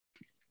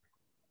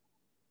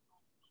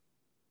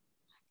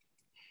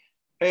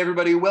Hey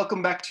everybody,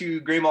 welcome back to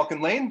Grey Malkin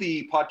Lane,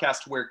 the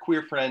podcast where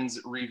queer friends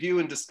review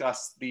and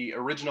discuss the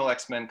original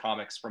X-Men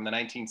comics from the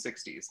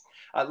 1960s.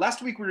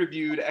 Last week we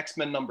reviewed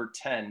X-Men number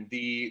 10,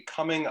 The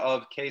Coming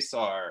of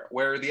Kesar,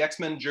 where the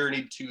X-Men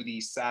journeyed to the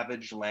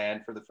Savage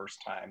Land for the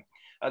first time.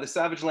 The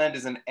Savage Land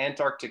is an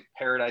Antarctic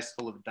paradise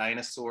full of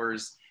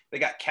dinosaurs. They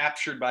got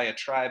captured by a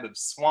tribe of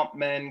swamp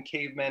men,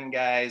 cavemen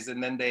guys,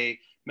 and then they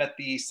met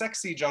the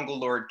sexy jungle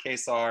lord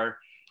Kesar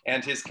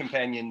and his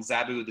companion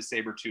Zabu the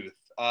Sabretooth.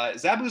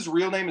 Zabu's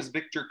real name is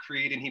Victor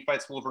Creed, and he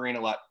fights Wolverine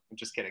a lot. I'm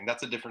just kidding.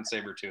 That's a different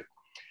Sabretooth.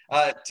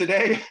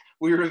 Today,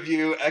 we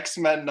review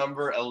X-Men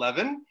number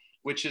 11,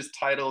 which is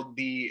titled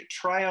The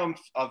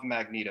Triumph of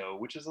Magneto,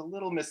 which is a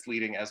little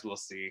misleading, as we'll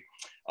see,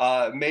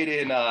 made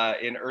in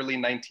early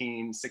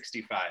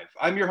 1965.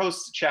 I'm your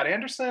host, Chad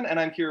Anderson, and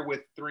I'm here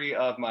with three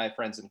of my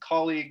friends and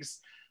colleagues.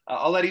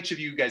 I'll let each of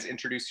you guys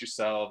introduce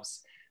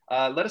yourselves.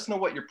 Let us know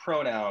what your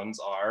pronouns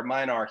are.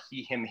 Mine are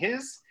he, him,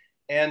 his.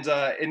 And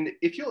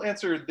if you'll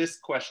answer this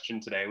question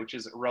today, which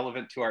is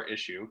relevant to our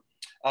issue,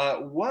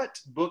 what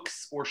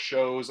books or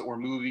shows or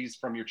movies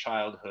from your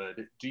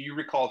childhood do you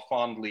recall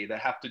fondly that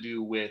have to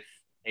do with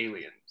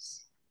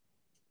aliens?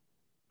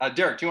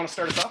 Derek, do you want to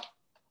start us off?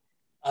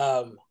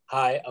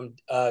 Hi, I'm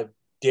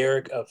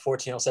Derek of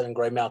 1407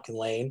 Grey Malkin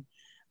Lane.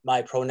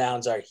 My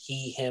pronouns are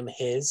he, him,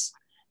 his.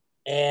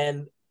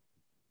 And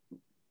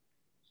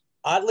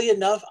oddly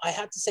enough, I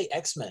have to say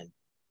X-Men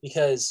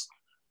because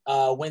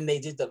when they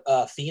did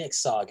the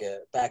Phoenix Saga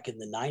back in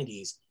the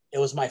 90s, it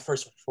was my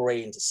first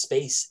foray into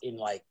space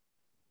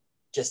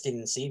just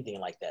didn't see anything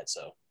like that.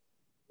 So,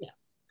 yeah.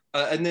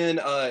 And then,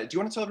 do you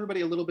want to tell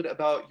everybody a little bit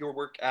about your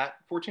work at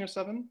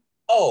 1407?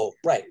 Oh,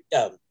 right.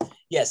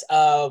 Yes.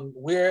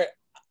 We're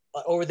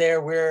over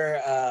there. We're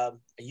a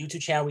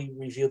YouTube channel. We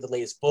review the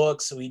latest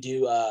books. We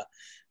do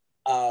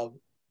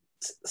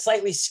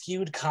slightly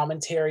skewed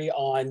commentary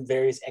on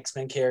various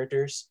X-Men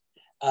characters.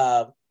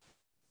 Right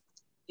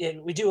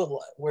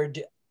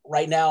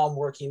now I'm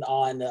working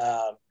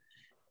on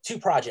two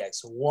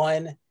projects.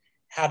 One,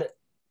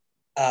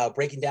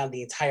 breaking down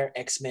the entire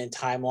X-Men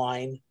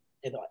timeline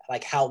and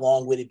like how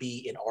long would it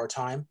be in our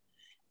time,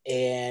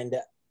 and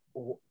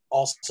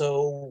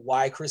also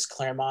why Chris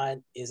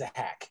Claremont is a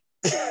hack.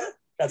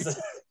 That's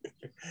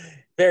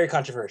very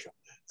controversial.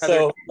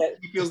 Heather,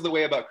 he feels the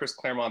way about Chris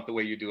Claremont the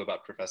way you do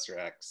about Professor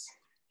X.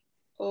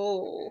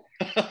 Oh.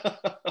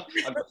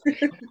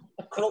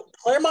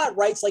 Claremont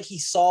writes like he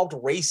solved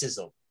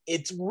racism.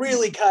 It's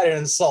really kind of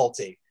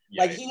insulting.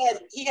 Yeah, like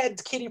he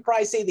had Kitty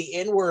Pryde say the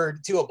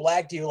N-word to a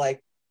black dude.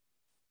 Like,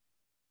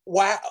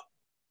 wow,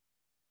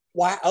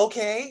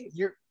 okay,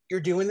 you're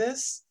doing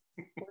this.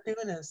 We're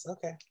doing this.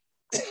 Okay.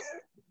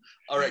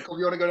 All right,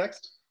 Colby, you want to go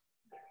next?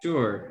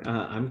 Sure.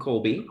 I'm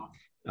Colby.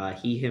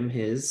 He, him,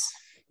 his,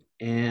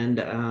 and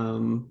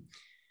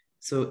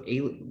so,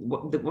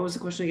 what was the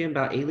question again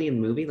about Alien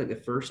movie? Like the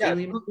first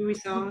Alien movie we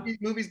saw?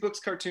 Movies, books,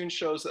 cartoons,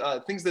 shows,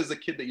 things as a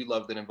kid that you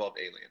loved that involved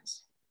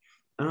aliens.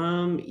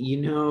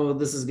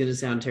 This is going to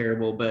sound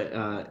terrible, but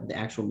the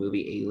actual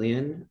movie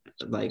Alien,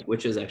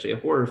 which is actually a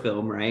horror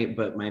film, right?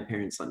 But my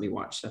parents let me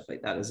watch stuff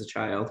like that as a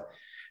child.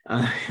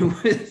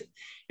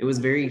 It was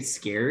very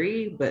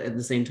scary, but at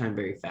the same time,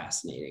 very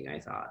fascinating, I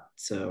thought.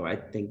 So I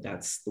think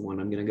that's the one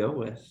I'm going to go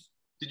with.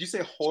 Did you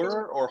say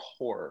horror or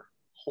horror?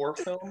 Horror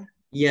film?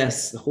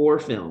 Yes, the horror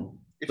film.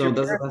 If your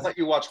parents let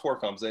you watch horror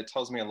films, it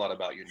tells me a lot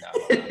about you now.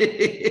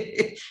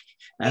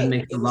 That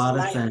makes a lot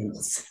of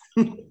sense.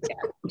 Yeah.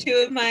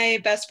 Two of my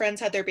best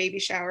friends had their baby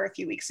shower a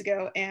few weeks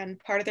ago, and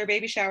part of their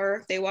baby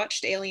shower, they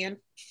watched Alien.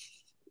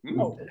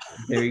 Oh,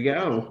 there you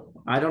go.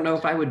 I don't know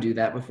if I would do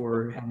that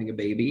before having a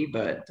baby,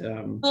 but...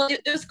 Well,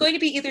 it was going to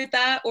be either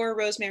that or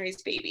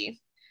Rosemary's Baby.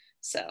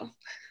 So...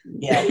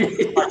 Yeah,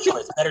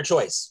 better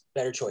choice.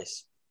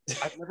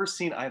 I've never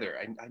seen either.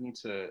 I need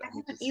to. I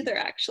haven't either,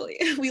 actually.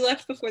 We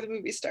left before the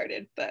movie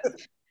started, but.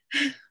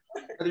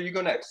 Heather, you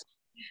go next.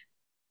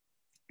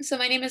 So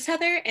my name is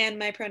Heather, and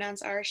my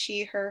pronouns are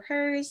she, her,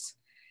 hers.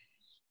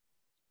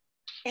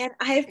 And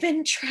I've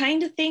been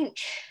trying to think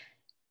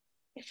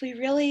if we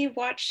really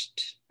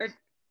watched or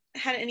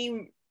had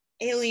any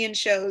alien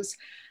shows.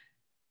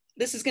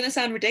 This is going to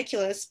sound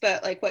ridiculous,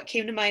 but like what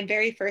came to mind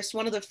very first,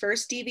 one of the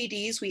first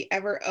DVDs we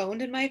ever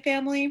owned in my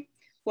family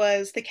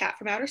was The Cat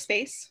from Outer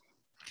Space.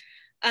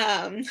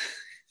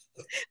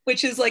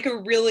 Which is like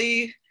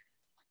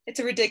it's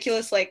a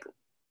ridiculous like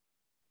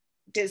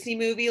Disney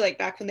movie, like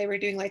back when they were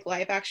doing like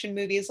live action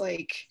movies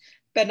like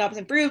Bedknobs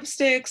and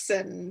Broomsticks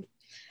and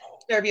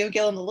Darby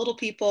O'Gill and the Little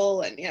People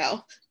and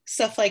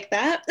stuff like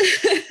that.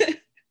 But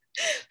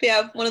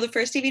yeah, one of the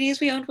first DVDs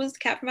we owned was The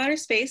Cat from Outer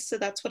Space, so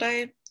that's what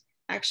I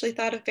actually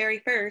thought of very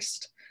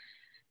first.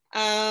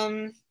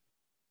 I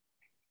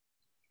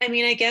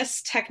mean, I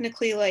guess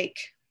technically like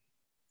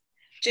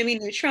Jimmy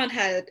Neutron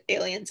had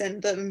aliens in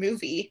the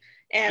movie,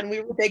 and we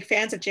were big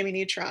fans of Jimmy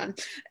Neutron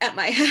at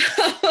my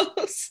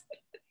house.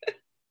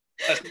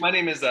 My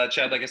name is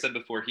Chad, like I said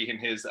before, he, him,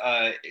 his.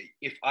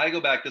 If I go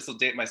back, this will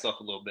date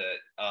myself a little bit,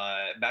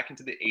 back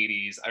into the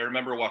 80s, I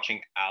remember watching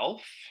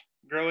Alf.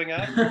 growing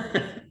up.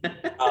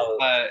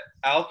 Oh,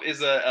 Alf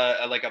is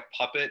a like a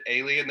puppet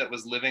alien that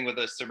was living with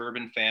a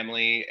suburban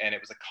family, and it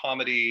was a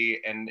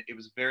comedy, and it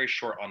was very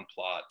short on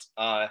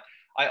plot.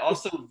 I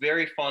also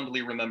very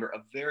fondly remember a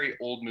very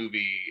old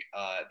movie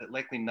that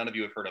likely none of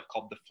you have heard of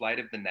called The Flight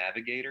of the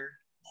Navigator.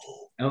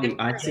 Oh,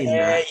 I've seen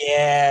yeah,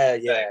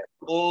 that. yeah.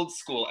 Old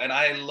school, and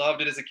I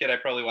loved it as a kid. I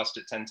probably watched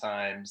it 10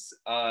 times.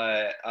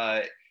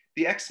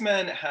 The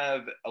X-Men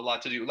have a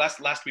lot to do.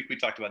 Last week we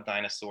talked about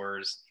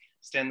dinosaurs.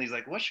 Stanley's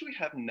like, what should we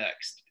have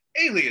next?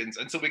 Aliens,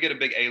 and so we get a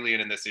big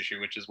alien in this issue,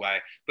 which is why.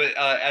 But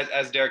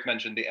as Derek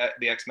mentioned,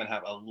 the X-Men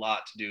have a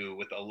lot to do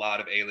with a lot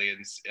of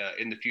aliens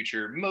in the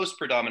future, most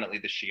predominantly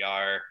the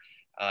Shi'ar.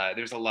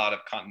 There's a lot of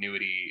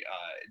continuity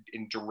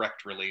in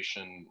direct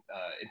relation.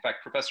 In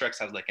fact, Professor X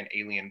has like an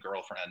alien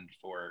girlfriend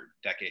for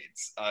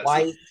decades.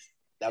 Wife.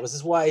 That was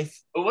his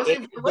wife.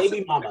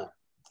 Baby mama.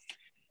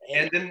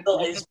 And then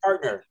his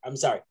partner. I'm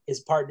sorry, his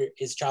partner,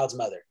 his child's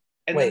mother.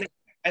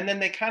 And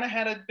then they kind of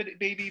had a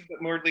baby, but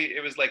more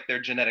it was like their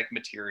genetic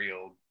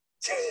material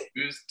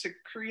used to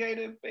create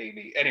a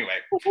baby. Anyway,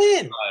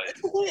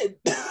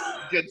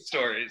 good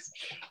stories.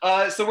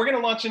 So we're going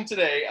to launch in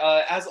today.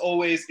 As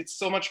always, it's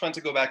so much fun to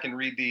go back and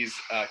read these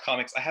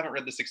comics. I haven't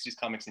read the 60s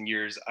comics in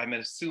years. I'm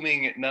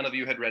assuming none of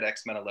you had read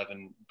X-Men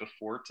 11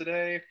 before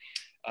today.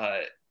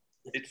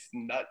 It's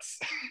nuts.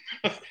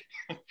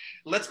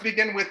 Let's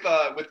begin with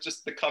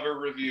just the cover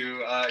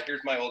review.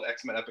 Here's my old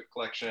X-Men Epic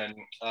collection.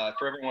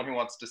 For everyone who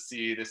wants to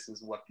see, this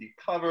is what the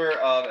cover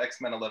of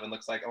X-Men 11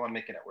 looks like. Oh, I'm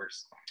making it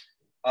worse.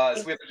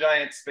 So we have a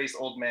giant space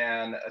old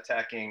man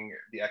attacking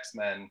the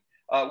X-Men.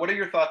 What are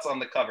your thoughts on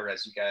the cover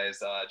as you guys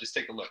just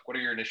take a look? What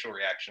are your initial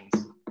reactions?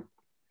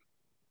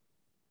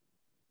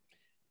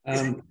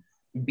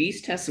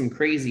 Beast has some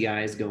crazy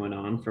eyes going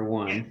on, for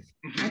one.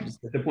 I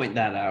just have to point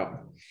that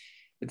out.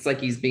 It's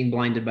like he's being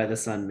blinded by the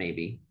sun,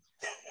 maybe.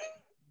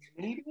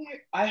 Maybe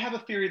I have a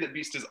theory that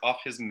Beast is off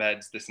his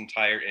meds this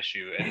entire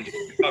issue, and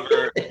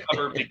the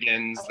cover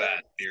begins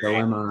that theory. So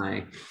am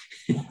I.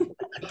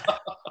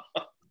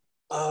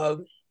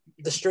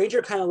 The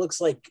Stranger kind of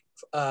looks like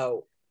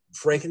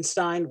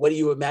Frankenstein. What do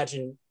you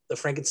imagine the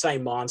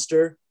Frankenstein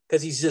monster?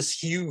 Because he's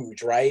just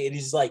huge, right? And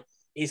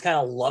he's kind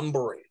of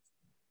lumbering,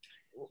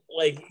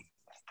 like,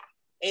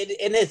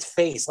 in his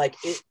face,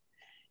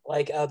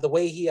 the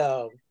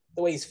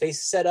way his face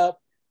is set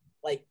up,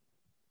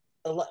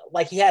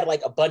 like he had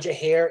like a bunch of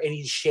hair and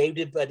he shaved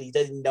it, but he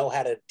didn't know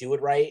how to do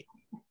it right.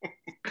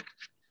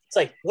 It's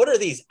like, what are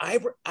these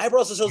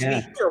eyebrows are supposed to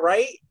be here,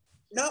 right?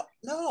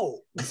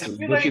 No.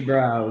 Bushy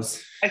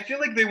brows. I feel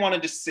like they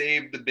wanted to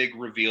save the big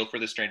reveal for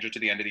the Stranger to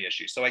the end of the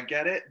issue, so I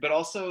get it. But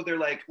also, they're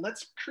like,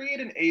 let's create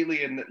an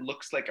alien that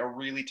looks like a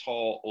really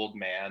tall old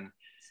man,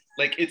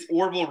 like it's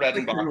Orville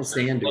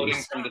Redenbacher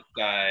floating from the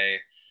sky.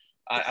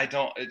 I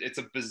don't. It's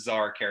a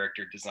bizarre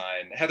character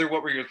design. Heather,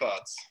 what were your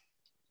thoughts?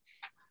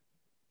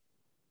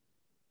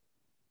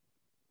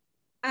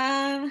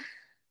 I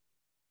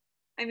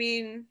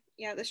mean,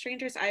 yeah, the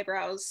Stranger's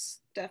eyebrows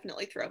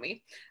definitely throw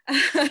me.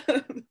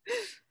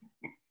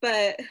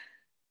 But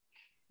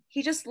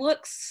he just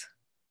looks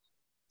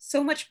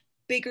so much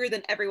bigger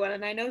than everyone.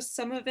 And I know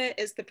some of it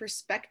is the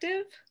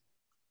perspective,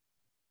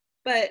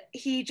 but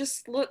he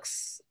just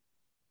looks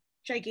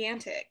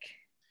gigantic.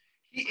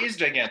 He is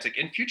gigantic.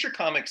 In future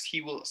comics,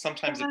 he will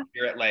sometimes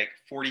appear at like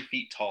 40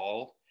 feet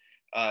tall.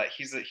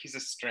 He's a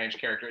strange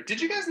character. Did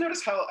you guys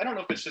notice how, I don't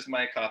know if it's just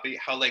my copy,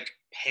 how like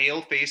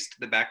pale-faced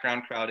the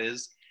background crowd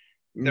is?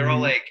 They're all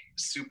like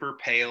super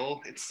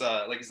pale. It's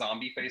like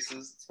zombie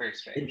faces. It's very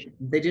strange.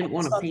 They didn't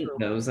want to paint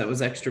those. That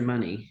was extra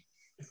money.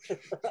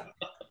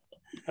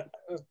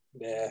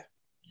 Yeah.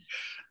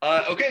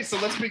 Okay, so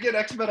let's begin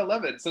X-Men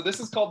 11. So this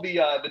is called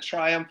the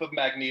Triumph of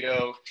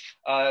Magneto.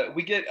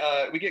 We get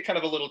kind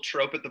of a little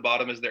trope at the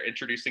bottom as they're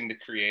introducing the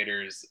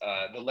creators.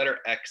 The letter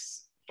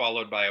X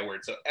followed by a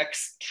word. So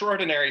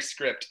extraordinary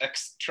script,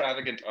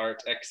 extravagant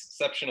art,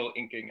 exceptional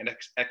inking, and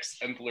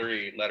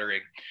exemplary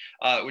lettering,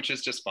 which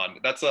is just fun.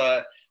 That's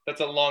a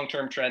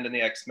long-term trend in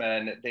the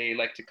X-Men. They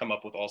like to come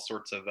up with all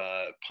sorts of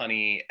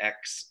punny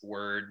X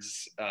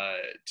words.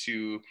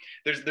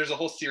 There's a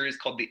whole series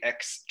called the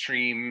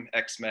X-Treme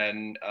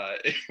X-Men,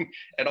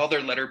 and all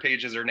their letter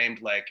pages are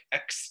named like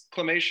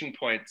exclamation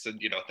points and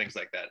things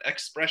like that.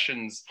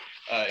 Expressions.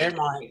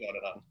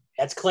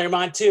 That's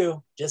Claremont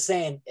too. Just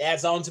saying,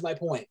 adds on to my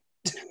point.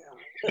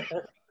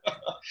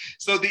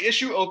 So the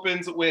issue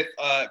opens with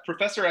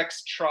Professor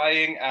X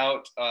trying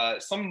out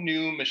some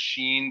new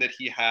machine that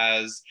he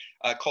has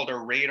called a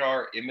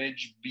radar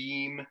image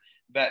beam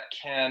that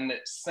can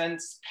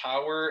sense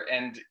power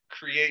and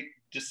create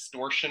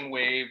distortion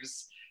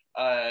waves.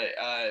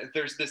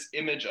 There's this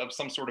image of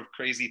some sort of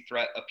crazy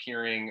threat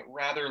appearing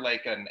rather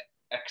like an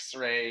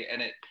X-ray,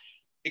 and it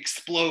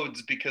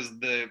explodes because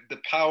the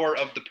power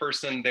of the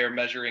person they're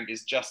measuring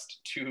is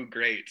just too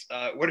great.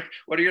 What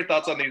are your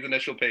thoughts on these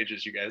initial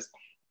pages, you guys?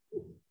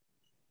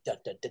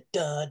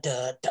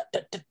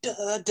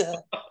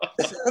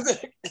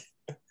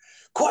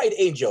 Quiet,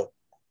 Angel.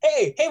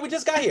 Hey, we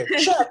just got here.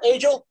 Shut up,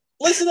 Angel.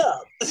 Listen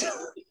up.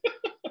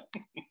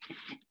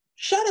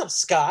 Shut up,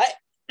 Scott.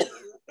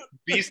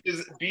 Beast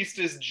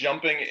is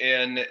jumping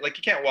in, like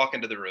he can't walk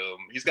into the room.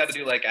 He's got to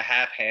do like a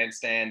half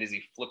handstand as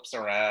he flips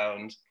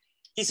around.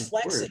 He's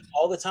flexing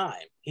all the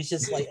time. He's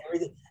just like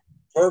everything,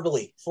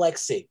 verbally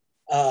flexing,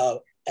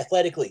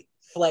 athletically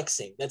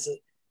flexing.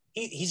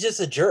 He's just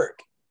a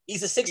jerk.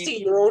 He's a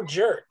 16-year-old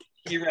jerk.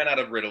 He ran out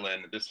of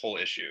Ritalin this whole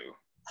issue.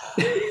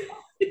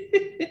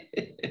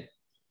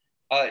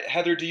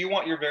 Heather, do you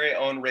want your very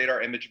own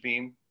radar image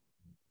beam?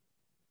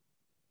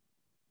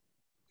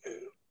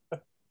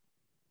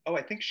 Oh,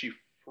 I think she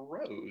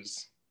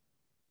froze.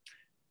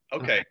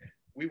 Okay,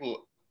 we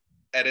will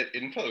edit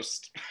in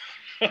post.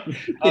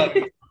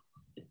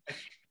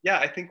 Yeah,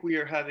 I think we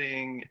are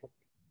having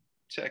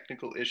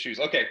technical issues.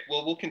 Okay,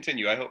 well, we'll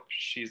continue. I hope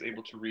she's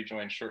able to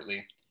rejoin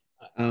shortly.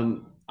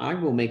 I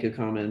will make a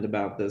comment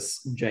about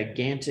this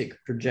gigantic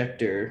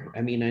projector.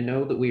 I mean, I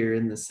know that we are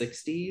in the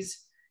 60s,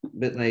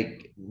 but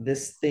like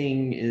this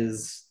thing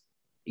is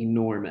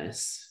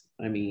enormous.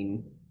 I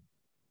mean,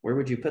 where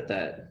would you put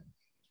that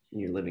in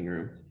your living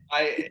room?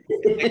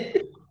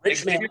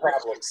 Rich man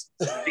problems.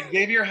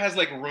 Xavier has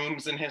like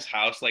rooms in his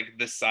house like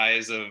the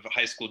size of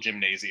high school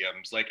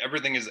gymnasiums. Like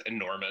everything is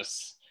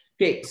enormous.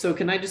 Okay, so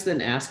can I just then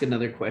ask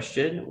another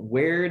question?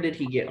 Where did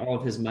he get all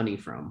of his money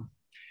from?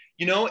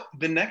 You know,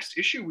 the next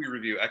issue we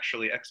review,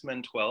 actually,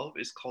 X-Men 12,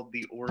 is called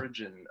The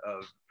Origin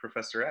of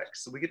Professor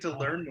X. So we get to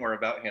learn more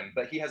about him,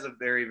 but he has a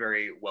very,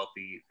 very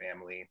wealthy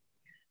family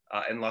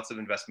and lots of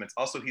investments.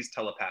 Also, he's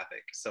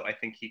telepathic. So I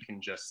think he can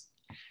just,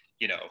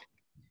 you know.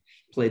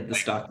 Played the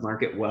stock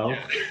market well.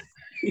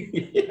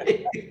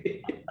 Yeah.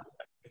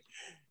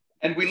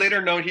 And we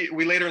later learn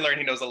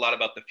he knows a lot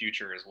about the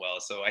future as well.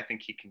 So I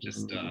think he can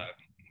just,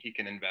 he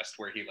can invest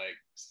where he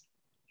likes.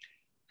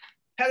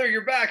 Heather,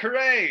 you're back,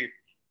 hooray!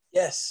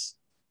 Yes.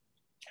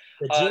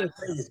 The Gene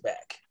Grey is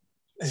back.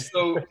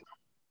 So,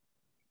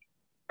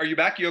 are you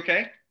back? You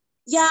okay?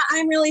 Yeah,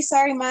 I'm really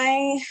sorry.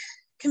 My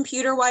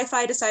computer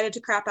Wi-Fi decided to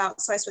crap out,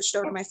 so I switched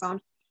over to my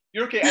phone.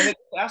 You're okay. I had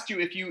asked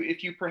you if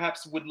you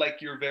perhaps would like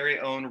your very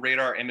own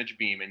radar image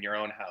beam in your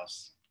own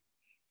house.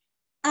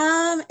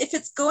 If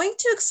it's going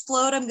to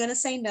explode, I'm gonna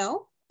say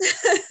no. Because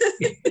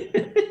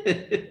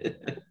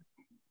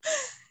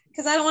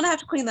I don't want to have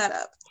to clean that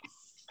up.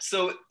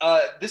 So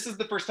this is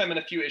the first time in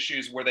a few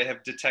issues where they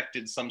have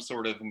detected some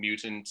sort of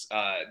mutant.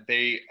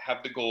 They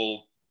have the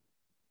goal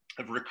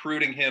of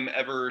recruiting him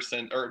ever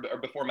since, or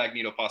before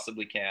Magneto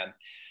possibly can,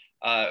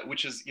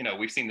 which is, you know,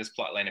 we've seen this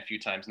plot line a few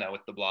times now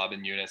with the Blob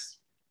and Eunice.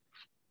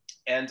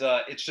 And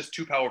it's just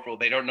too powerful.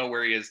 They don't know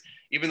where he is,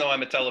 even though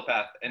I'm a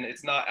telepath, and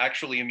it's not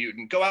actually a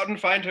mutant. Go out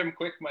and find him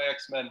quick, my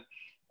X-Men.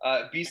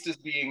 Beast is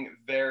being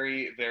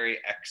very, very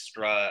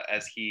extra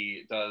as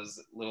he does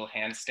little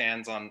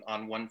handstands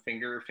on one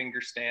finger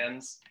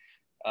stands.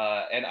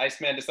 And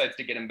Iceman decides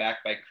to get him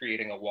back by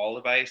creating a wall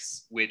of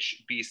ice,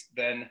 which Beast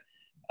then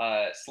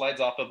slides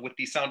off of with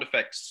the sound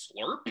effect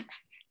slurp.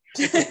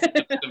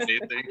 It's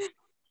amazing.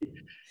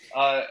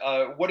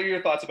 What are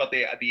your thoughts about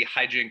the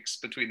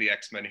hijinks between the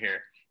X-Men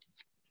here?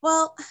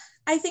 Well,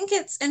 I think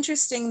it's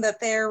interesting that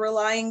they're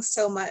relying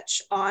so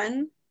much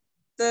on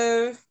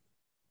the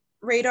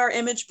radar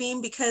image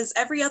beam, because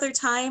every other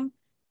time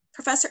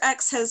Professor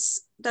X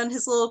has done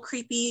his little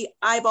creepy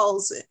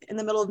eyeballs in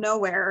the middle of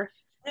nowhere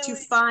to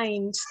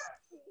find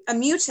a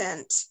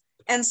mutant.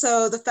 And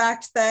so the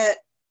fact that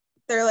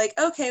they're like,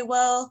 okay,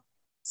 well,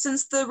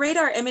 since the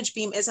radar image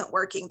beam isn't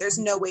working, there's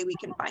no way we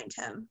can find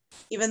him,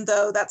 even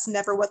though that's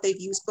never what they've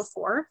used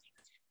before.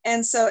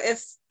 And so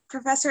if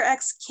Professor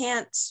X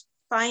can't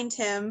find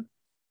him,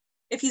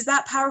 if he's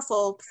that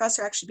powerful,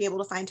 Professor X should be able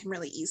to find him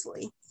really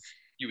easily.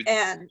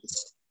 And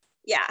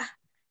yeah.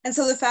 And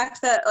so the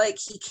fact that like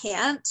he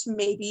can't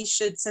maybe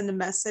should send a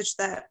message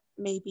that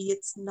maybe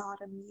it's not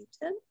a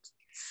mutant.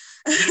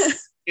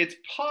 It's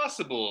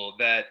possible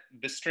that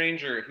the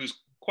stranger, who's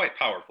quite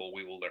powerful,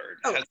 we will learn,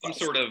 has some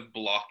sort of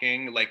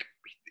blocking, like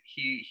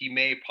he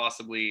may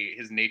possibly,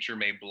 his nature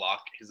may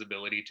block his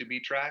ability to be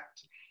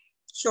tracked.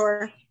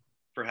 Sure.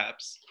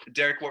 Perhaps.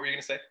 Derek, what were you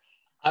going to say?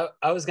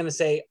 I was going to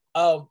say,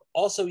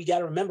 also, you got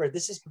to remember,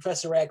 this is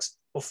Professor X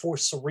before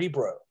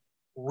Cerebro,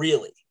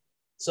 really.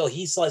 So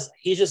he's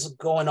just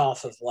going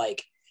off of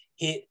like,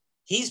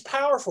 he's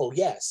powerful,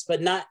 yes,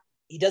 but not,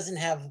 he doesn't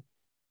have,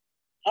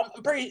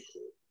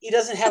 he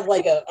doesn't have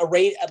like a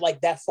rate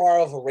like that far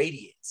of a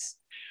radius.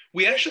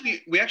 We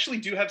actually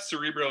do have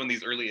Cerebro in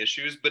these early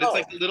issues, but it's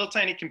like a little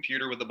tiny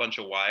computer with a bunch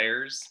of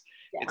wires.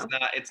 Yeah.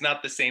 It's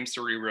not the same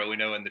Cerebro we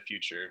know in the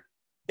future.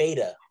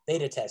 Beta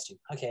testing.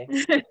 Okay.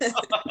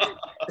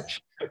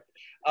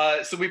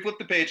 So we flip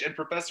the page, and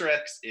Professor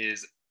X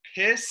is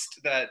pissed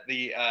that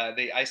the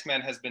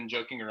Iceman has been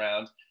joking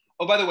around.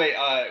 Oh, by the way,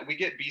 we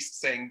get Beast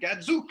saying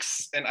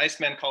 "Gadzooks" and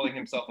Iceman calling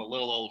himself a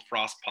little old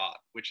frostpot,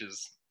 which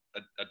is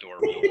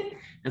adorable.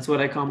 That's what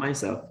I call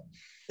myself.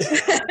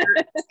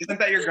 Isn't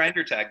that your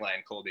Grindr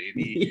tagline,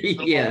 Colby?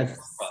 Yes.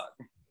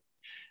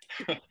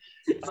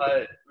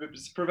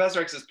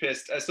 Professor X is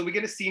pissed. So we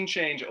get a scene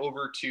change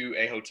over to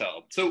a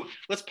hotel. So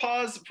let's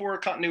pause for a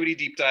continuity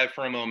deep dive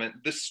for a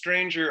moment. The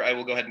stranger, I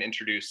will go ahead and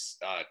introduce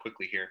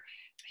quickly here.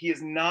 He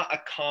is not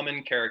a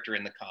common character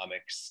in the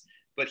comics.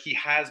 but he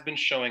has been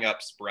showing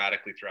up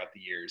sporadically throughout the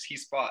years.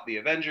 He's fought the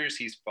Avengers,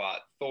 he's fought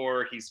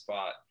Thor, he's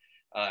fought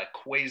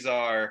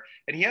Quasar,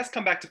 and he has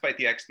come back to fight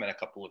the X-Men a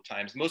couple of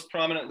times, most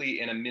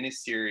prominently in a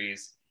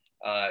miniseries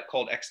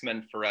called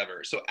X-Men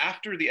Forever. So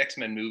after the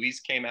X-Men movies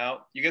came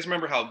out, you guys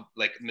remember how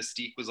like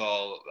Mystique was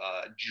all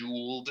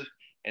jeweled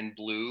and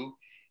blue,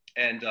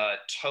 and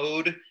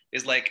Toad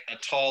is like a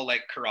tall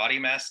like karate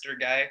master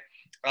guy.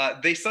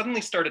 They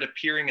suddenly started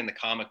appearing in the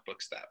comic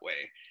books that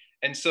way.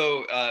 And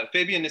so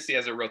Fabian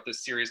Nicieza wrote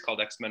this series called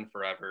X-Men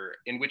Forever,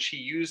 in which he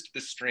used the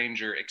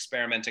Stranger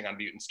experimenting on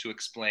mutants to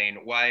explain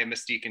why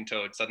Mystique and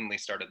Toad suddenly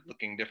started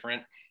looking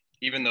different,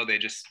 even though they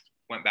just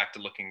went back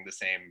to looking the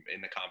same in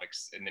the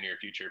comics in the near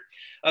future.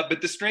 But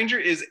the Stranger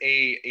is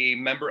a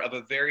member of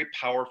a very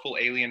powerful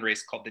alien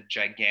race called the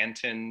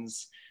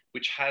Gigantans,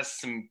 which has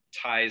some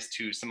ties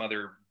to some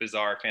other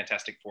bizarre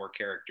Fantastic Four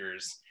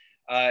characters.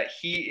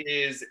 He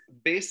is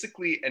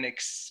basically an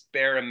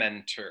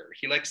experimenter.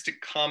 He likes to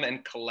come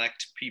and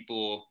collect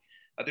people.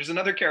 There's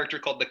another character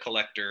called the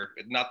Collector,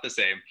 not the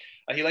same.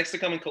 He likes to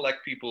come and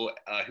collect people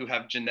who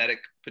have genetic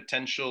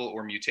potential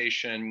or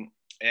mutation,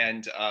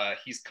 and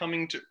he's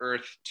coming to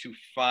Earth to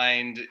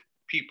find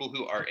people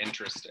who are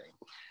interesting,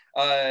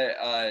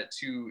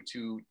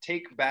 to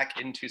take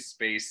back into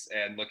space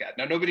and look at.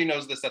 Now, nobody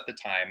knows this at the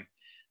time.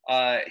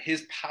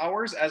 His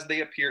powers as they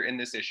appear in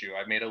this issue,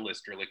 I've made a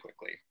list really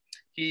quickly.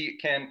 He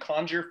can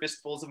conjure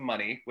fistfuls of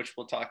money, which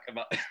we'll talk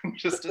about in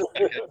just a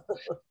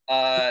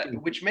second,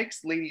 which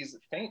makes ladies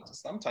faint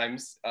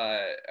sometimes. He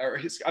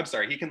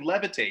can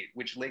levitate,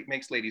 which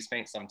makes ladies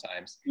faint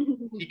sometimes.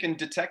 He can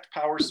detect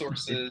power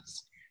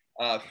sources,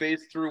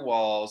 phase through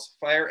walls,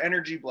 fire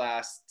energy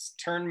blasts,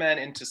 turn men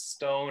into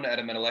stone at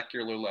a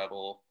molecular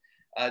level,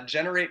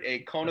 generate a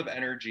cone of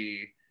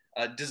energy,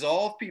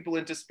 dissolve people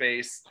into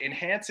space,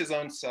 enhance his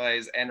own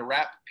size, and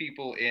wrap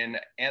people in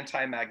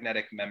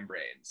anti-magnetic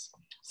membranes.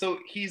 So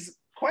he's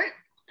quite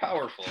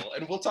powerful,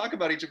 and we'll talk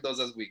about each of those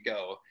as we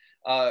go.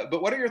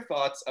 But what are your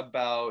thoughts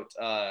about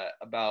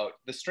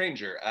the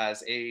Stranger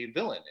as a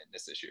villain in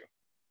this issue?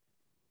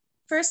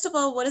 First of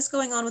all, what is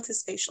going on with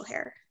his facial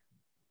hair?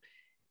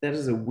 That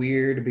is a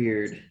weird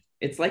beard.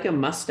 It's like a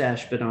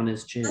mustache, but on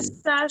his chin.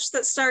 Mustache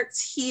that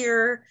starts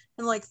here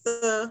and like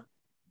the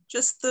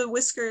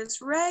whiskers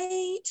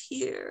right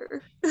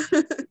here.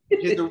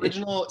 His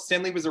original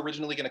Stanley was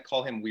originally going to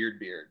call him Weird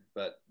Beard,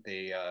 but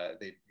they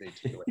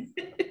took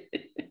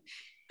it.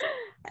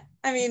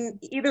 I mean,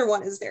 either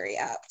one is very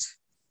apt.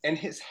 And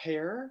his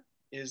hair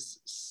is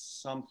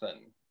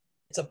something.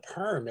 It's a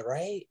perm,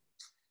 right?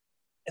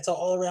 It's an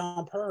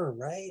all-around perm,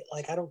 right?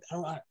 Like I don't.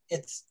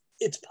 It's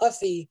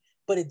puffy,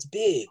 but it's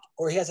big,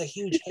 or he has a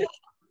huge head.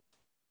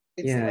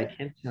 I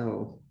can't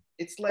tell.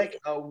 It's like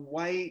a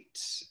white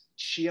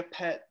chia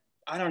pet.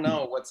 I don't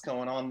know what's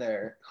going on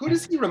there. Who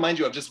does he remind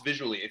you of just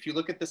visually? If you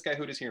look at this guy,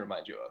 who does he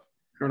remind you of?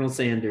 Colonel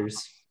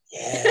Sanders.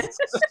 Yes.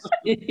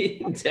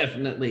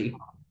 Definitely.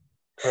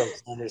 Colonel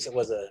Sanders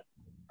was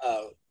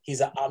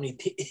he's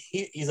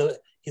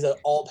an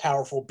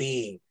all-powerful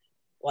being.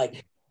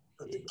 Like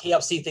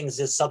TFC thinks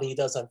is something he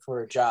does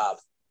for a job.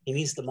 He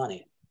needs the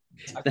money.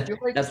 I feel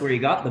like that's where he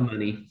got the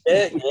money.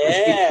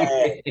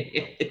 Yeah.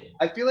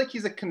 I feel like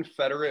he's a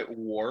Confederate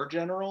war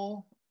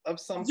general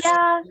of some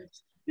kind.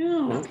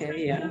 Oh,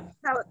 okay, yeah. That's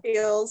how it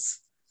feels.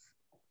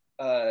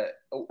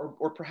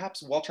 Or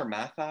perhaps Walter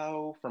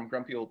Matthau from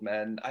Grumpy Old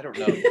Men. I don't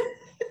know.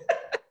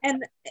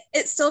 And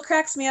it still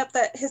cracks me up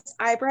that his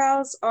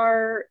eyebrows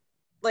are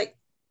like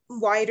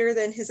wider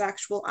than his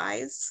actual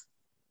eyes.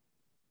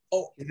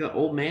 Oh, he's got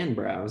old man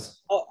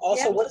brows. Oh,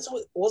 also,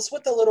 yeah. What's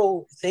with the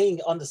little thing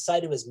on the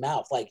side of his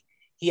mouth? Like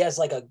he has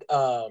like a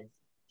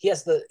he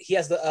has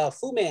the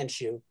Fu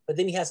Manchu, but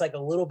then he has like a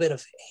little bit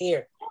of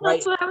hair. Right?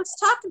 That's what I was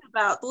talking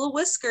about. The little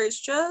whiskers,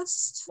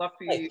 just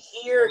fluffy like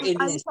here in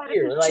his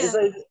ear. Like,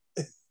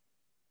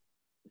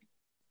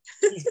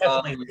 he's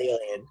definitely an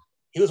alien.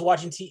 He was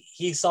watching.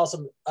 He saw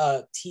some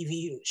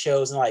TV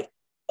shows and like,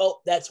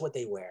 oh, that's what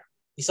they wear.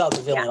 He saw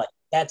the villain like,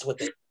 that's what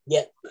they.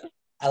 Yeah,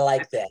 I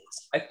like that.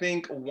 I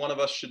think one of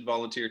us should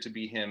volunteer to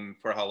be him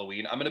for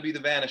Halloween. I'm going to be the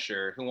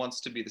Vanisher. Who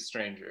wants to be the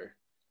Stranger?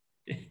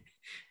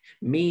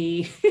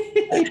 Me.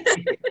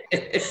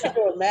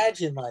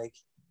 Imagine like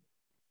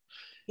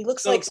he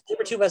looks like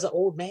Sabretooth as an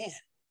old man.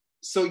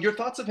 So your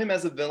thoughts of him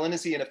as a villain?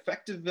 Is he an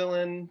effective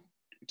villain?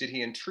 Did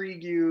he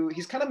intrigue you?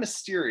 He's kind of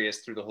mysterious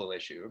through the whole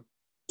issue.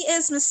 He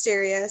is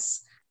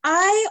mysterious.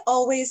 I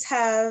always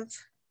have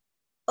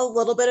a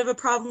little bit of a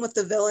problem with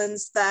the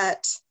villains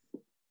that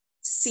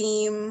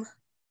seem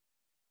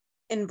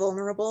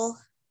invulnerable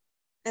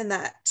and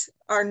that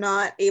are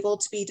not able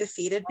to be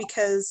defeated,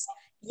 because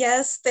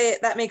yes,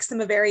 that makes them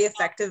a very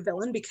effective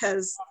villain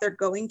because they're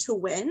going to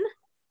win,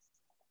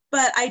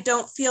 but I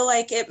don't feel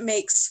like it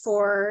makes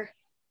for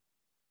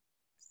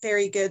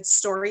very good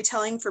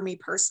storytelling for me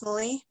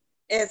personally.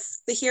 If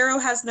the hero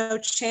has no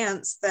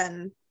chance,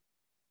 then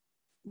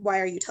why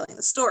are you telling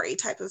the story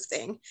type of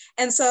thing?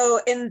 And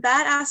so in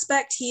that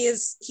aspect, he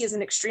is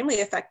an extremely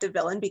effective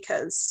villain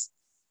because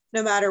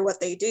no matter what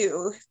they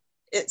do,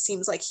 it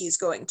seems like he's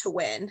going to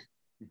win.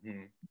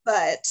 Mm-hmm.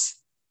 But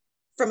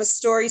from a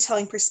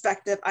storytelling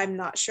perspective, I'm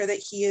not sure that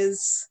he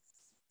is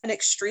an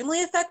extremely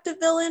effective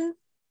villain,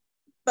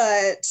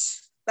 but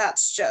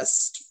that's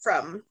just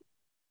from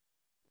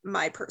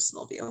my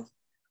personal view.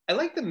 I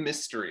like the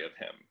mystery of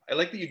him. I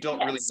like that you don't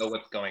really know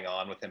what's going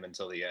on with him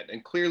until the end.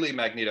 And clearly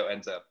Magneto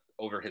ends up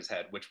over his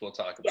head, which we'll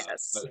talk about.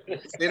 Yes.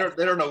 But they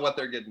don't know what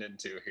they're getting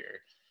into here.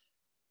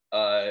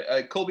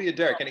 Colby and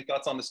Derek, any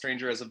thoughts on the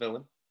Stranger as a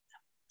villain?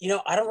 You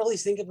know, I don't really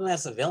think of him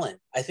as a villain.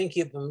 I think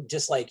of him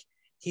just like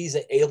he's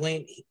an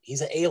alien.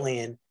 He's an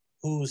alien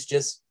who's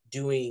just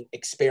doing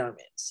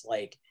experiments.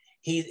 Like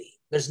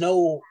there's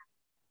no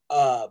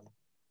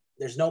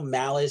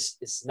malice.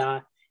 He's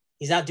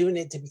not doing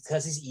it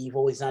because he's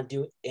evil. He's not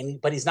doing any,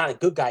 but he's not a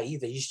good guy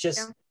either. He's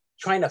just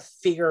trying to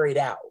figure it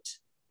out.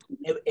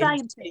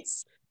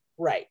 Scientist.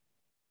 Right.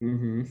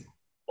 Mm-hmm.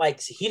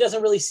 Like he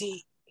doesn't really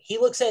see. He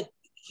looks at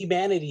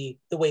humanity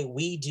the way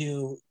we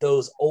do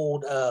those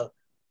old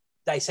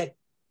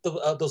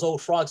those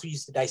old frogs we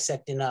used to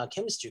dissect in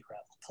chemistry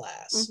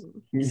class.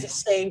 Mm-hmm. It's the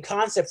same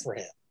concept for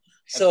him.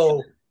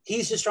 So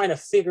he's just trying to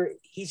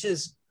he's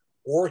just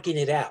working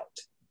it out.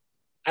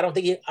 I don't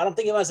think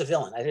him as a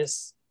villain. I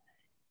just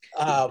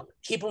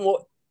keep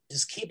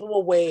him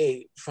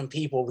away from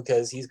people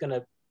because he's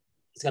gonna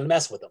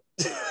mess with them.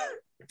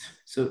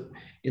 So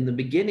in the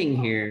beginning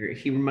here,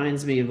 he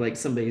reminds me of like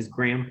somebody's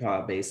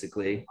grandpa,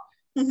 basically.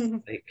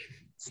 Like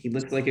he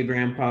looks like a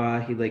grandpa.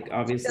 He like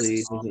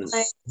obviously doesn't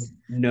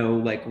know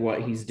like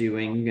what he's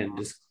doing and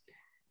just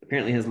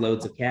apparently has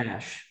loads of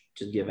cash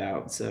to give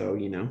out. So,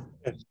 you know.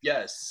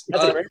 Yes.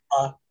 That's a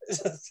grandpa.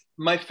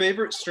 My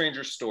favorite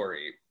Stranger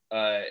story.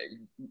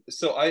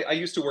 So I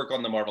used to work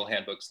on the Marvel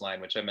Handbooks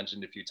line, which I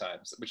mentioned a few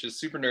times, which is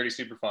super nerdy,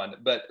 super fun.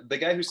 But the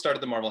guy who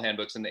started the Marvel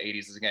Handbooks in the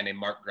 80s is a guy named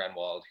Mark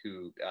Grenwald,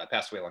 who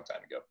passed away a long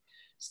time ago.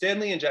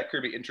 Stan Lee and Jack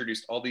Kirby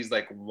introduced all these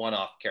like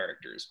one-off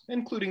characters,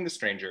 including the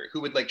Stranger,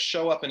 who would like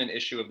show up in an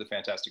issue of the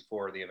Fantastic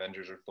Four, or the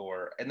Avengers, or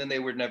Thor, and then they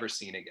were never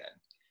seen again.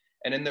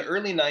 And in the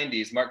early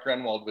 90s, Mark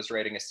Grenwald was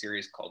writing a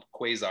series called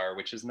Quasar,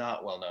 which is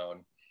not well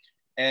known.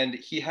 And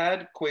he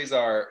had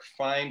Quasar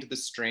find the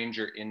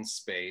Stranger in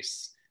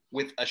space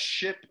with a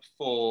ship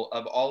full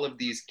of all of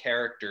these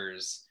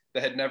characters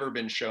that had never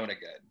been shown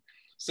again.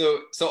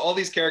 So all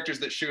these characters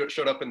that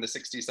showed up in the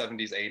 60s,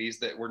 70s, 80s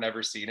that were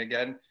never seen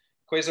again,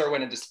 Quasar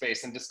went into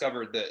space and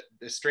discovered that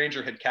the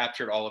Stranger had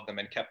captured all of them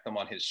and kept them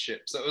on his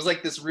ship. So it was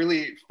like this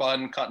really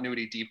fun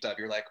continuity deep dive.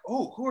 You're like,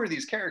 oh, who are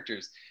these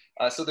characters?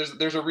 So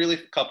there's a really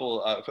fun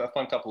couple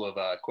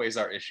of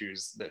Quasar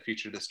issues that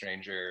feature the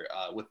Stranger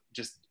with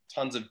just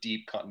tons of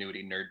deep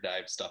continuity nerd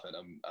dive stuff in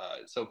them.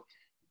 So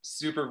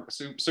super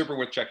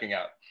worth checking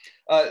out.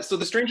 So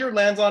the Stranger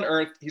lands on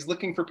Earth. He's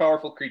looking for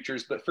powerful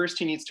creatures, but first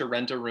he needs to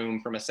rent a room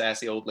from a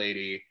sassy old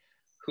lady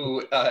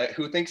who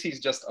thinks he's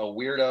just a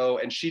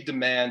weirdo, and she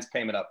demands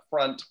payment up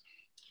front.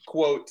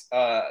 Quote,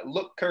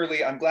 look,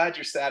 Curly, I'm glad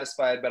you're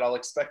satisfied, but I'll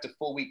expect a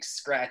full week's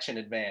scratch in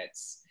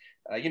advance.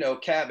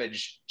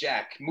 Cabbage,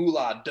 Jack,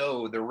 Moolah,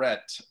 Doe, the rent.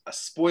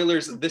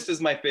 Spoilers, this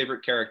is my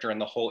favorite character in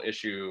the whole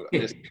issue.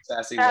 This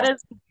sassy That woman.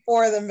 is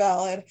more than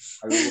valid.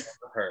 I love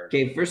her.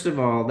 Okay, first of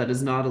all, that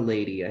is not a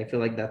lady. I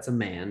feel like that's a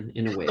man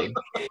in a wig.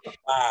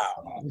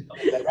 Wow.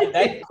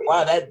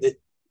 That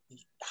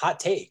hot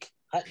take.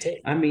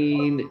 I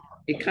mean,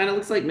 it kind of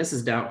looks like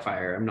Mrs.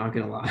 Doubtfire. I'm not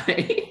gonna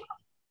lie.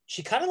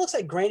 She kind of looks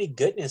like Granny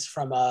Goodness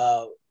from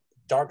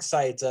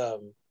Darkseid's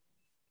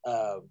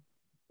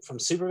from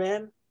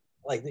Superman,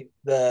 like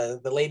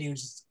the lady who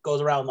just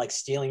goes around like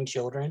stealing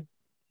children.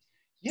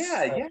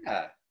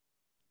 Yeah.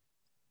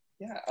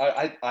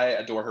 I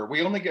adore her.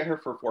 We only get her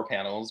for 4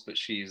 panels, but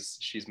she's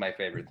my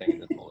favorite thing in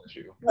this whole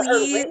issue. Her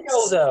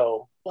Ringo,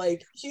 though,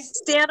 like she's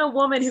stand a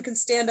woman who can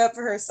stand up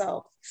for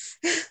herself.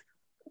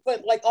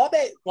 But like all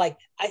that, like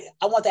I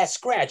want that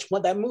scratch, I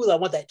want that moolah, I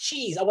want that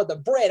cheese, I want the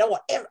bread, I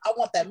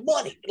want that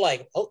money.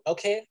 Like, oh,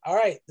 okay, all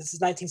right, this is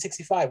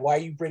 1965. Why are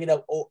you bringing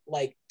up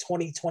like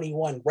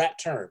 2021 rap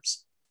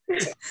terms?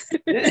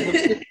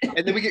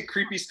 And then we get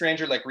creepy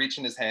Stranger like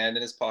reaching his hand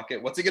in his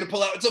pocket. What's he gonna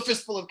pull out? It's a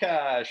fistful of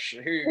cash.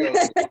 Here you go.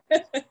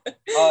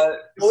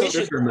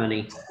 They're for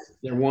money.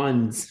 They're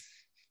ones.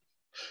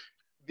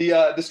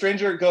 The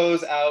Stranger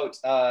goes out,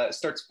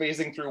 starts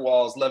phasing through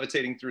walls,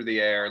 levitating through the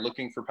air,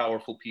 looking for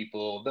powerful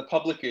people. The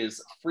public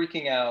is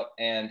freaking out,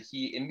 and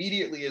he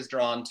immediately is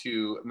drawn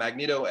to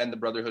Magneto and the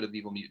Brotherhood of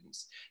Evil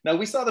Mutants. Now,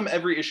 we saw them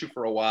every issue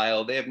for a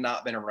while. They have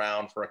not been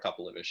around for a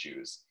couple of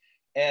issues.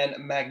 And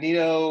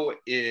Magneto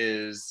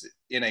is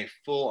in a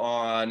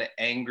full-on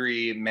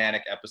angry,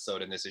 manic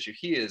episode in this issue.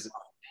 He is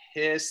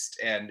pissed,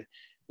 and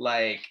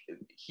like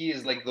he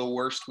is like the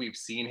worst we've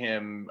seen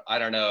him. I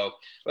don't know.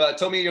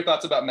 Tell me your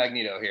thoughts about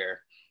Magneto here.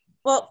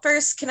 Well,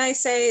 first, can I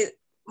say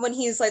when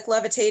he's like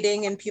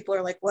levitating and people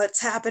are like, what's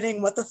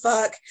happening? What the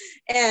fuck?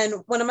 And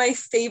one of my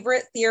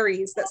favorite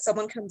theories that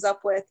someone comes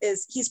up with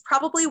is he's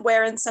probably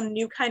wearing some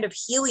new kind of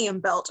helium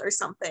belt or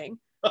something.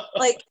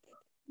 Like,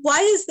 why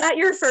is that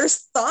your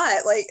first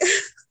thought? Like,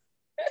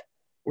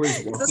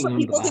 is this what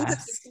people think that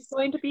this is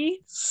going to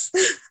be?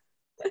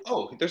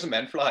 Oh, there's a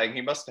man flying.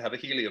 He must have a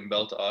helium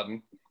belt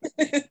on.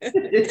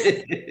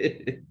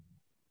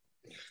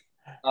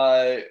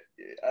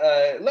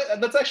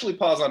 Let's actually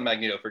pause on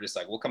Magneto for just a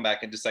second. We'll come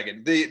back in just a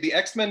second. The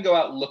X-Men go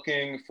out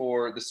looking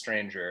for the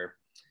Stranger.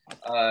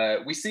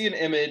 We see an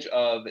image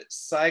of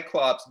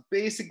Cyclops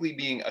basically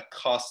being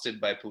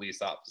accosted by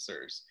police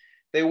officers.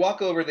 They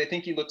walk over, they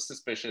think he looks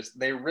suspicious.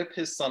 They rip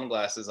his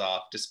sunglasses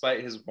off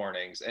despite his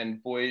warnings,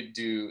 and boy,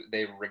 do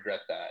they regret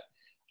that.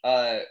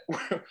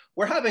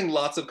 We're having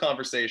lots of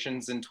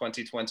conversations in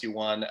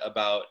 2021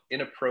 about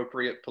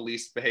inappropriate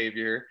police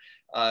behavior,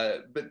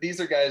 but these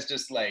are guys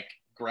just like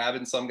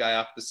grabbing some guy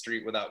off the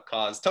street without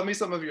cause. Tell me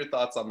some of your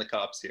thoughts on the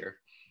cops here.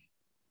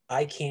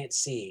 I can't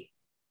see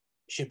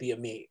should be a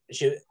me.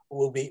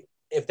 Will be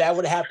if that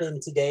would have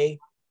happened today.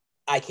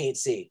 I can't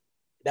see.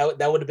 That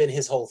would have been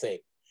his whole thing.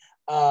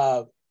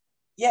 Yeah,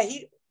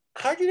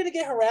 how are you gonna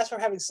get harassed for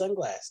having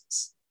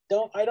sunglasses?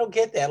 I don't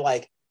get that.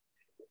 Like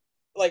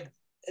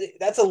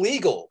that's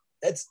illegal.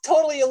 That's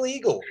totally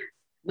illegal.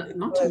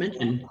 Not to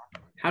mention,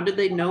 how did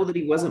they know that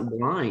he wasn't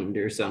blind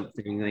or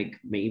something? Like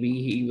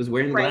maybe he was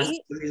wearing glasses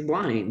and he's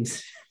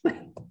blind.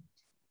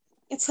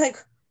 It's like,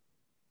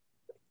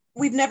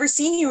 we've never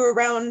seen you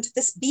around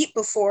this beat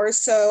before,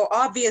 so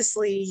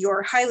obviously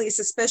you're highly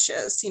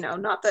suspicious.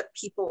 Not that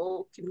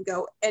people can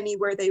go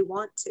anywhere they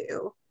want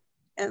to.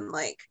 And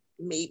like,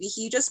 maybe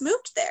he just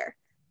moved there.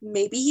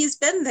 Maybe he's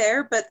been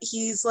there, but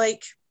he's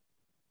like,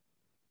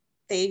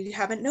 they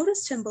haven't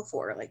noticed him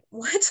before. Like,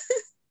 what?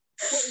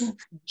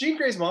 Jean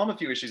Grey's mom a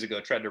few issues ago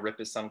tried to rip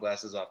his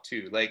sunglasses off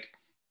too. Like,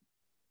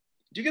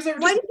 do you guys ever?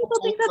 Why do people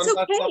think that's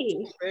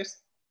okay?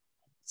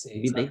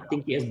 Maybe they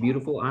think he has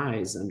beautiful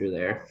eyes under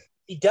there.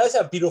 He does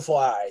have beautiful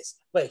eyes,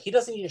 but he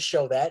doesn't need to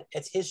show that.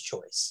 It's his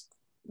choice.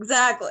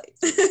 Exactly.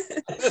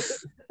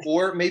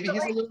 Or maybe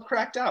he's a little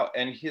cracked out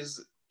and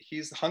he's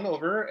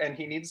hungover and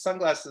he needs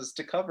sunglasses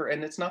to cover,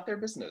 and it's not their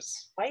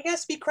business. Why he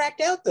has to be cracked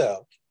out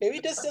though? Maybe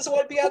he just doesn't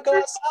want to go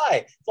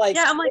outside. Like,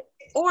 yeah, I'm like,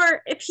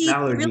 or if he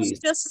really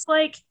just is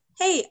like,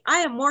 hey, I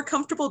am more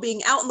comfortable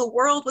being out in the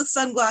world with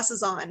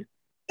sunglasses on.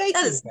 That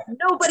is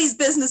nobody's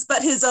business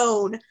but his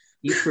own.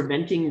 He's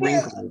preventing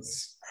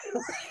wrinkles.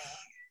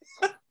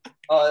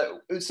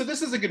 So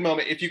this is a good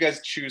moment if you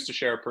guys choose to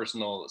share a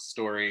personal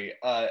story.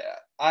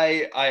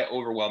 I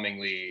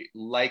overwhelmingly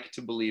like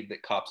to believe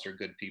that cops are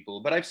good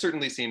people, but I've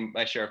certainly seen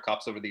my share of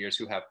cops over the years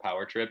who have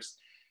power trips.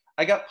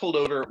 I got pulled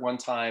over one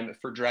time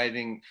for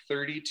driving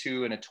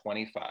 32 and a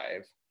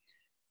 25.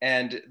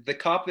 And the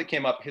cop that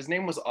came up, his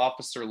name was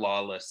Officer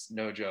Lawless,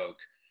 no joke.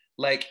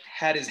 Like,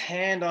 had his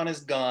hand on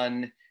his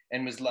gun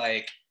and was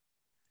like,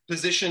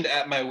 positioned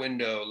at my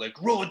window,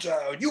 like, roll it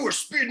down, you were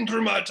speeding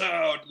through my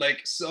town,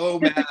 like, so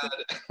mad.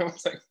 I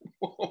was like,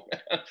 whoa,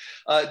 man.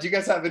 Do you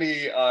guys have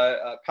any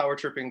power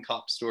tripping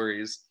cop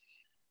stories?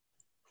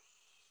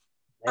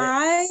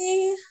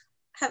 I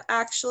have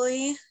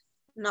actually,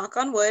 knock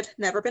on wood,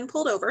 never been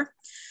pulled over.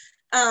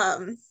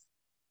 But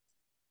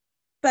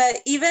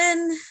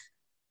even,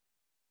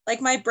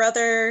 like, my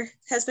brother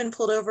has been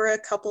pulled over a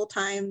couple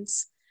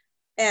times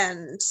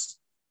and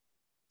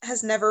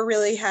has never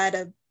really had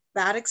a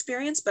bad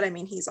experience, but I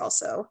mean, he's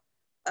also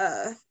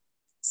a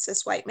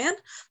cis white man.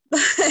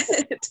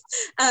 But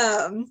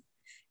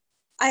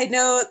I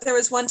know there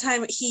was one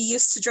time he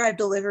used to drive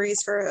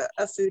deliveries for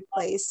a food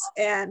place,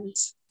 and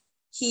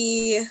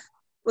he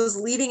was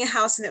leaving a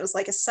house and it was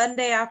like a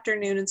Sunday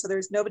afternoon, and so there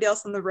was nobody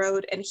else on the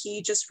road, and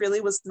he just really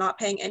was not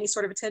paying any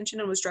sort of attention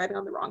and was driving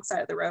on the wrong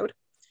side of the road.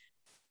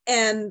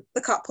 And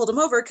the cop pulled him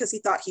over because he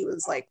thought he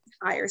was like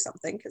high or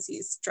something because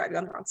he's driving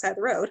on the wrong side of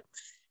the road,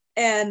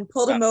 and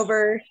pulled him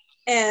over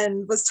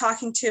and was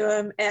talking to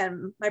him,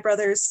 and my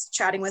brother's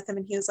chatting with him,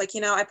 and he was like,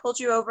 I pulled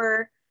you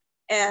over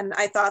and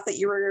I thought that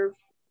you were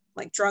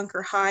like drunk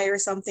or high or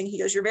something. He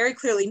goes, you're very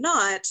clearly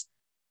not,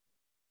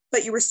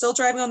 but you were still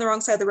driving on the wrong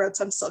side of the road,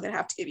 so I'm still gonna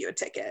have to give you a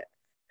ticket.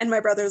 And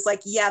my brother was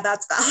like, yeah,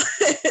 that's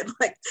valid.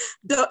 Like,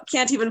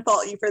 can't even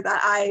fault you for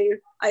that.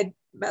 I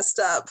messed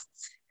up.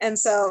 And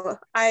so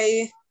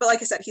but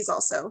like I said, he's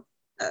also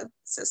a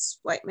cis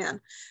white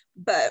man,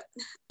 but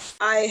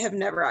I have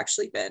never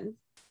actually been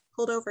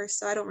pulled over,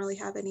 so I don't really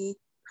have any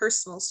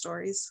personal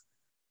stories.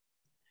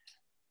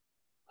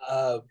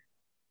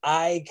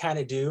 I kind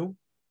of do.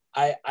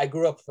 I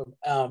grew up from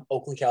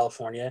Oakland,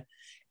 California,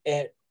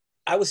 and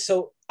I was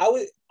told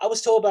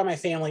by my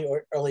family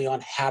early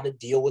on how to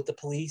deal with the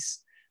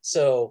police.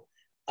 So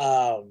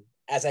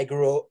as I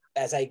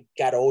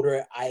got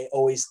older, I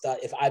always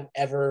thought if I'm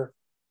ever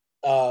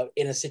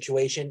in a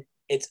situation,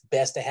 it's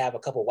best to have a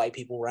couple white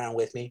people around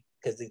with me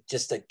because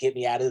just to get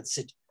me out of the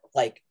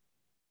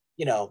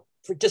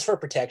just for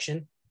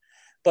protection.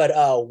 But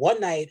one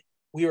night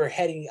we were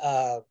heading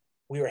to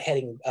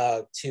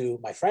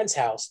my friend's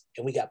house,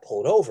 and we got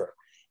pulled over,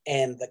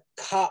 and the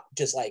cop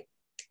just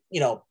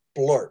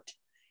blurted,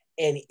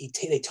 and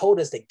they told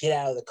us to get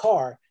out of the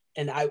car,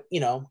 and I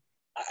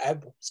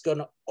was going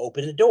to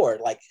open the door,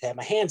 like have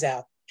my hands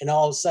out, and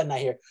all of a sudden I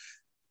hear,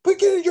 "Put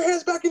get your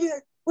hands back in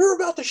there. We're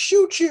about to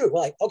shoot you." We're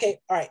like, okay,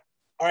 all right.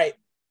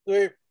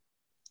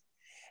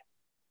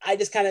 I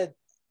just kind of,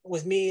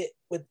 with me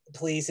with the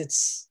police,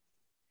 it's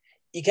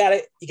you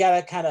gotta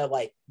kind of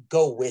like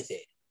go with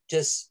it.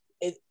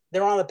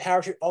 they're on the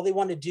power trip. All they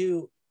want to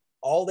do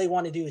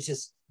is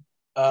just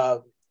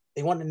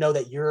they want to know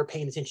that you're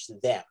paying attention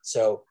to them.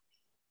 So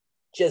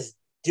just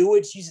do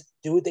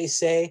what they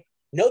say.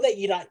 Know that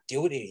you're not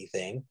doing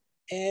anything,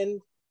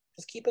 and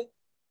just keep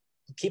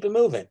it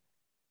moving.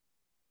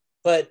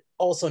 But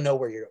also know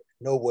what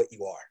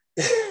you are.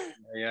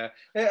 Yeah,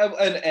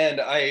 and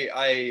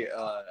I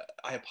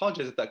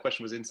apologize if that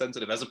question was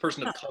insensitive. As a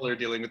person of color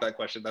dealing with that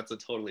question, that's a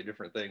totally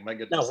different thing. My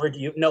goodness.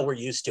 We're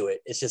used to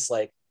it. It's just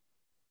like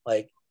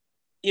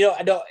you know,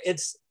 I know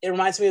it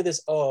reminds me of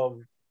this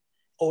old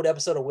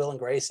episode of Will and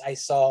Grace I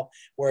saw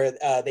where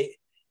they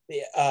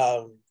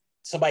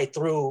somebody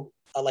threw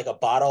like a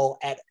bottle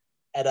at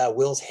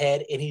Will's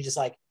head, and he just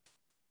like,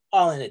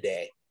 all in a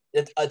day.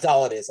 That's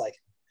all it is. Like,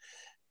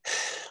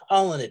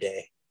 all in a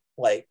day.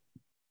 Like,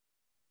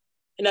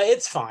 you know,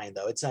 it's fine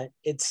though. It's not.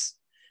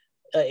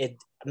 I'm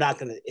not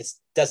gonna. It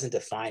doesn't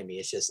define me.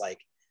 It's just like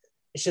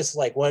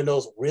one of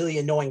those really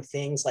annoying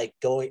things, like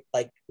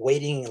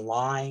waiting in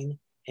line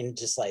and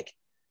just like,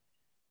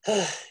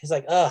 he's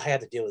like, oh, I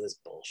have to deal with this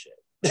bullshit.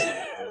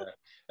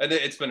 And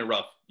it's been a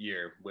rough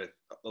year with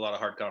a lot of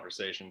hard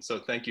conversations. So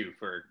thank you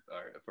for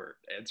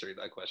answering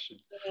that question.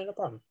 No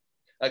problem.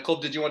 Cole,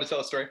 did you want to tell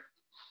a story?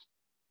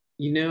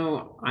 You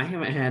know, I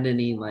haven't had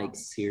any like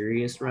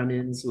serious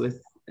run-ins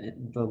with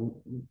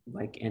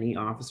any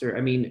officer.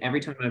 I mean, every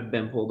time I've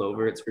been pulled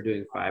over, it's for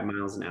doing 5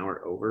 miles an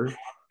hour over.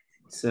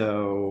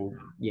 So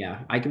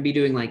yeah, I can be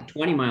doing like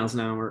 20 miles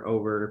an hour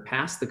over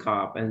past the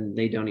cop and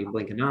they don't even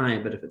blink an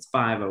eye. But if it's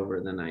 5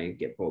 over, then I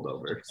get pulled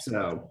over.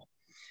 So,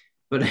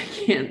 but I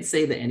can't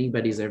say that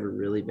anybody's ever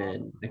really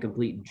been a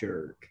complete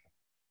jerk.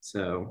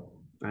 So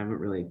I haven't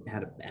really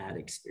had a bad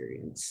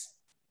experience.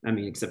 I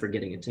mean, except for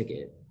getting a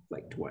ticket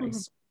like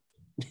twice.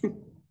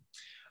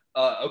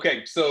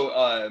 Okay,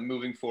 so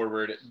moving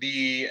forward,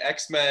 the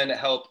X-Men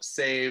help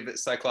save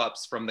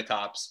Cyclops from the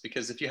cops,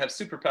 because if you have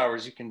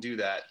superpowers, you can do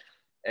that.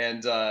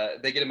 And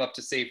they get him up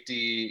to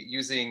safety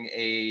using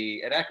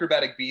an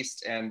acrobatic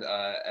beast and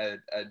a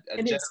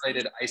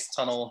generated ice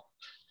tunnel.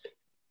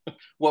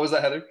 What was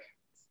that, Heather?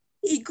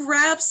 He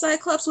grabs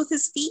Cyclops with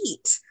his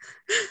feet.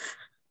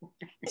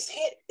 His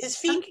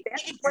feet,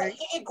 he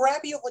can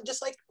grab you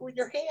just like with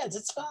your hands.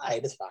 It's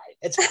fine. It's fine.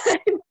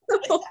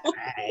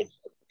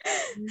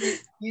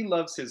 He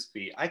loves his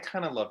feet. I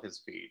kind of love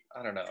his feet.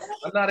 I don't know.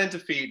 I'm not into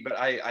feet, but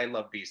I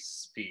love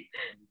Beast's feet.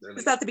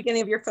 Is that the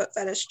beginning of your foot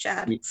fetish,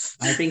 Chad?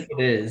 I think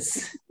it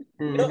is.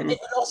 You know, and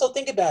also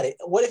think about it.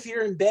 What if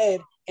you're in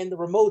bed and the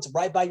remote's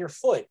right by your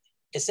foot?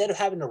 Instead of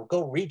having to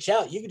go reach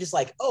out, you can just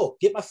like, oh,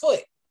 get my foot.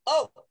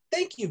 Oh,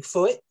 thank you,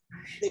 foot.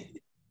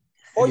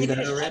 Or you can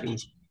just already.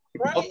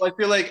 Right. Also, I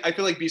feel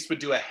like Beast would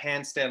do a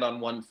handstand on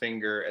one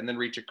finger and then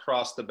reach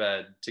across the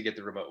bed to get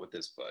the remote with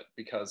his foot,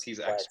 because he's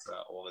extra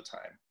all the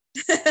time.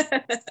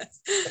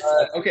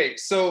 Okay,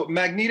 so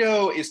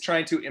Magneto is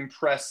trying to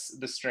impress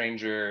the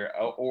Stranger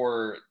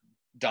or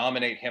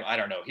dominate him. I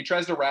don't know. He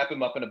tries to wrap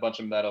him up in a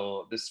bunch of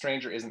metal. The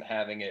Stranger isn't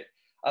having it.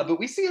 But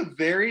we see a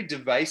very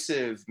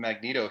divisive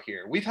Magneto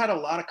here. We've had a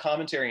lot of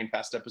commentary in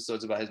past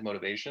episodes about his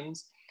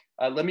motivations.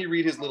 Let me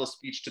read his little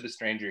speech to the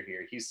Stranger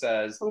here. He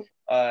says,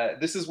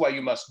 this is why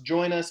you must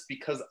join us,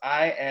 because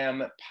I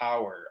am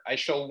power. I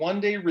shall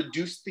one day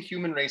reduce the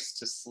human race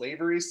to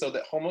slavery so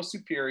that Homo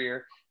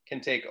Superior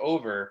can take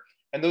over,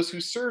 and those who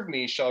serve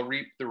me shall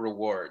reap the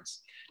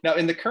rewards. Now,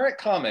 in the current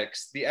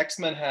comics, the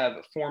X-Men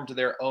have formed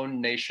their own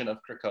nation of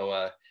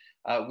Krakoa.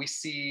 We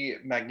see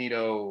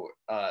Magneto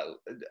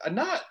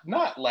not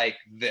like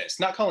this,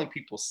 not calling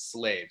people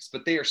slaves,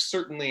 but they are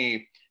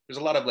certainly, there's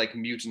a lot of like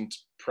mutant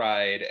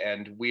pride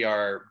and we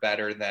are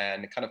better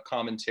than kind of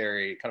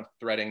commentary, kind of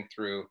threading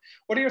through.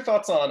 What are your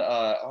thoughts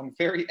on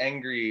very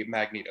angry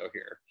Magneto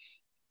here?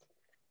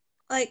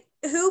 Like,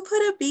 who put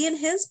a bee in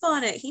his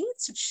bonnet? He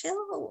needs to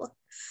chill.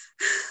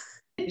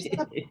 Is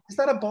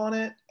that a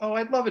bonnet? Oh,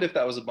 I'd love it if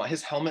that was a bonnet.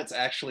 His helmet's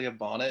actually a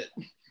bonnet.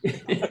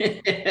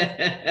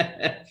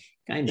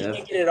 Kind of. He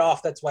can't get it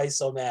off. That's why he's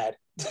so mad.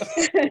 He's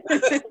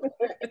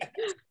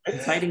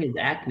hiding his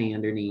acne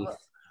underneath.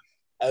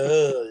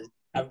 I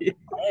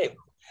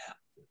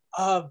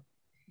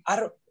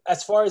don't.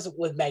 As far as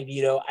with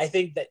Magneto, I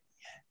think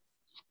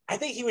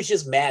he was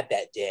just mad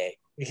that day,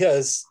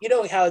 because you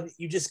know how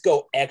you just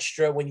go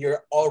extra when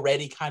you're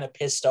already kind of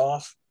pissed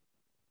off.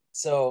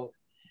 So,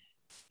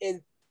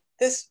 he's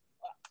just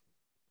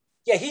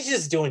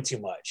doing too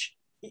much.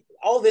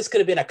 All this could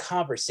have been a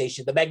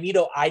conversation. The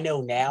Magneto I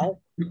know now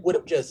would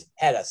have just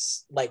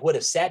would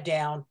have sat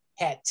down,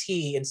 had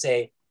tea, and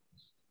say,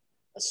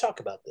 "Let's talk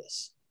about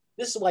this.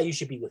 This is why you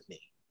should be with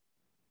me."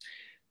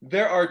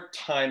 There are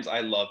times I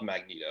love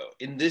Magneto.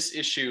 In this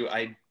issue,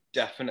 I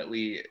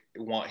definitely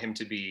want him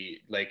to be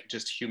like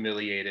just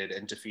humiliated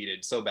and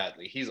defeated so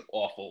badly. He's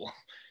awful.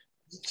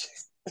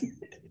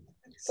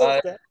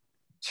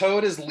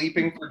 Toad is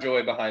leaping for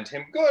joy behind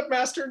him. Good,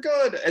 Master,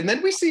 good. And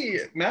then we see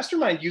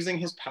Mastermind using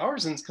his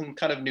powers in some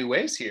kind of new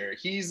ways here.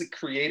 He's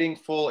creating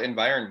full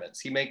environments.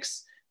 He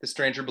makes the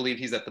Stranger believe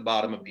he's at the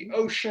bottom of the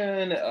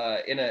ocean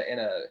in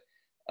a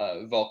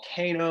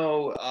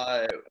Volcano.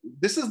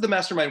 This is the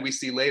mastermind we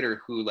see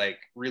later who like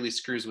really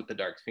screws with the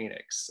Dark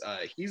Phoenix.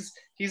 He's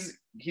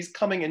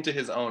coming into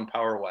his own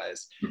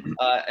power-wise.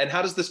 And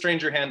how does the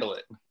Stranger handle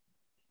it?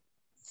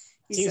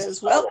 He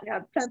says, well, now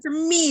it's time for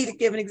me to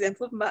give an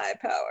example of my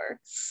power.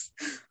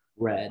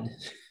 Red.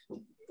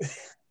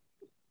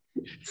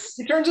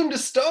 He turns him to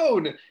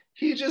stone.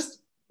 He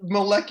just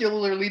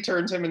molecularly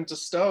turns him into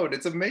stone.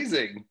 It's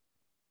amazing.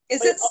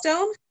 Is it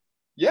stone?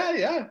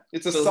 Yeah.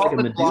 It's a So solid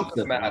like a block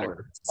Medusa of matter.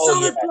 power.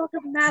 Solid block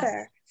of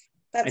matter.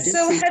 That's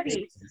so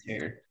heavy.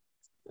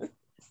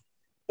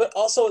 But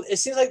also, it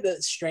seems like the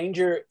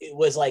Stranger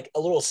was like a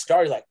little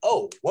startled, like,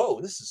 oh,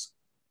 whoa,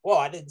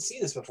 I didn't see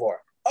this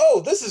before.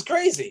 Oh, this is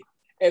crazy.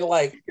 And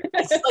like,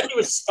 it seemed like he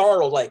was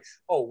startled, like,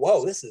 oh,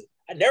 whoa,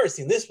 I've never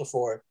seen this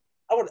before.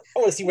 I want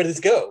to see where this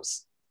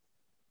goes.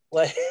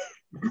 Like,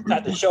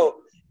 time to show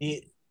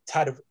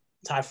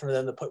time for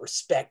them to put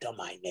respect on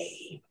my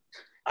name.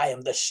 I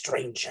am the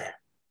Stranger.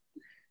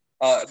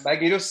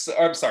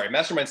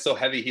 Mastermind's so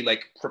heavy he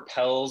like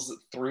propels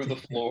through the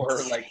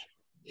floor like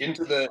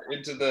into the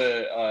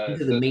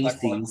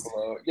Macy's.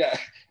 Yeah,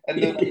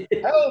 and then like,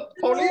 help,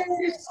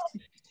 police!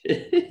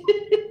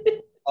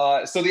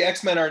 So the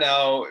X-Men are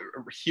now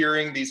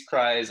hearing these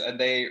cries and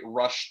they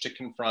rush to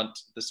confront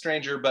the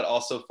Stranger, but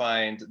also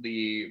find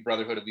the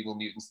Brotherhood of Evil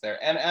Mutants there.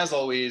 And as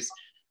always,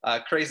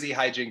 crazy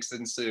hijinks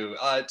ensue.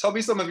 Tell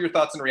me some of your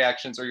thoughts and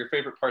reactions or your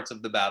favorite parts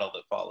of the battle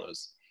that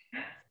follows.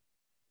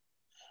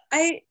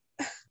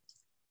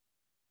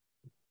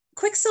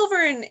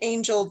 Quicksilver and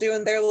Angel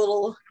doing their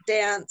little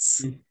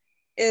dance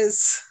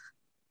is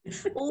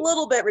a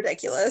little bit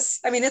ridiculous.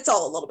 I mean, it's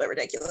all a little bit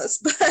ridiculous,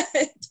 but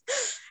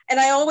and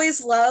I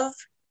always love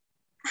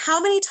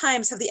how many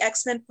times have the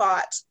X-Men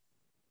fought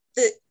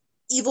the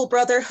evil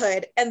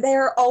Brotherhood, and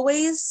they're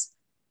always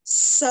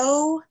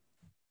so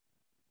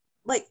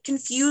like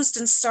confused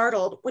and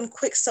startled when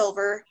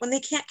they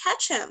can't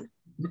catch him.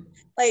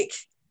 Like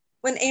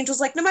when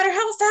Angel's like, no matter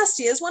how fast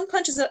he is, one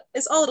punch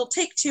is all it'll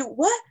take to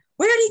what?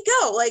 Where did he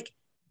go? Like,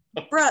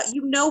 bruh,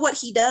 you know what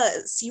he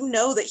does. You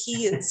know that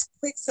he is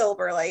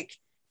Quicksilver. Like,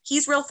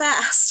 he's real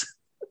fast.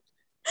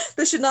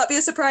 This should not be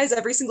a surprise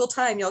every single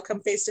time y'all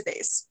come face to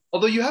face.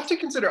 Although you have to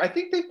consider, I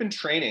think they've been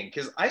training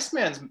because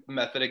Iceman's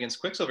method against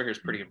Quicksilver here is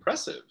pretty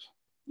impressive.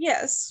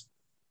 Yes.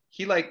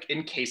 He like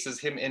encases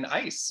him in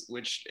ice,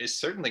 which is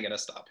certainly going to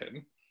stop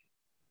him.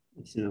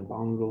 He's an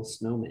abominable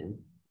snowman.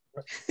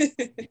 I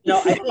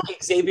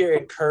think Xavier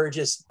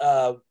encourages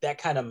that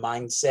kind of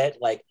mindset.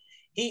 Like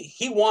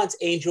he wants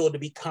Angel to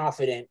be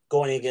confident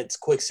going against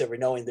Quicksilver,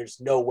 knowing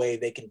there's no way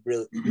they can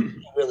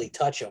really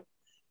touch him.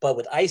 But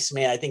with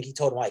Iceman, I think he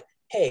told him like,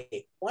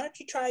 hey, why don't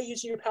you try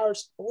using your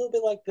powers a little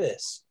bit like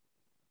this?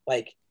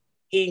 Like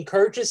he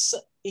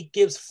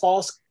gives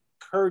false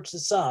courage to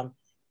some,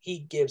 he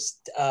gives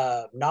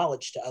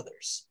knowledge to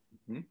others.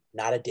 Mm-hmm.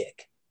 Not a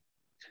dick.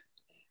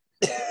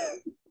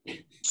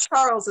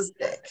 Charles is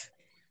dick.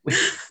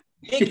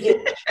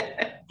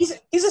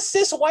 He's a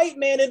cis white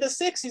man in the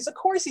 60s. Of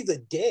course he's a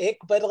dick,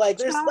 but like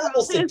there's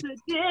levels to it.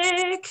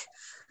 Dick.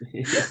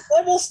 There's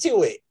levels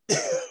to it.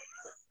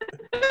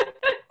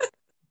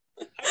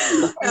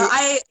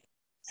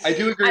 I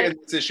do agree in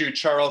this issue.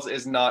 Charles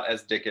is not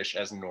as dickish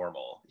as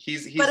normal.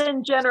 He's but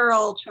in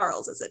general,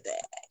 Charles is a dick.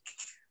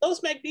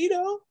 Those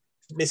Magneto.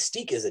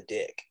 Mystique is a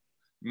dick.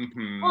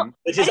 Mm-hmm. Well,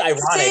 which is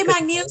ironic. Say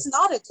Magneto's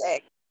not a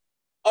dick.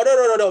 Oh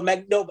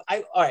no.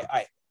 All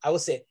right. I will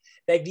say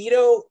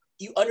Magneto.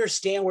 You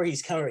understand where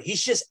he's coming from.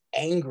 He's just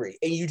angry,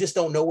 and you just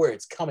don't know where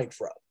it's coming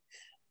from.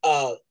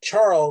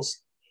 Charles,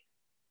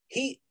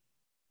 he's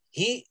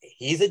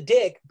a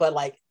dick, but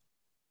like,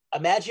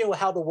 imagine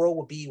how the world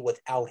would be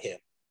without him,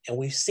 and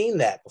we've seen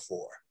that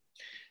before.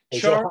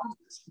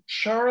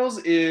 Charles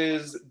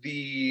is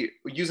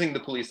using the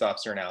police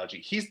officer analogy.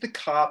 He's the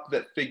cop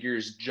that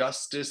figures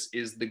justice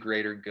is the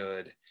greater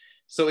good.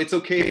 So it's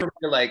okay for me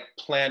to like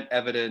plant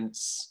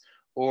evidence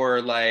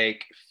or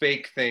like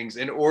fake things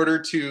in order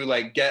to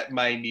like get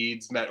my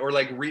needs met or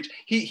like reach.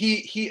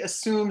 He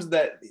assumes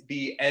that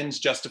the ends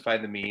justify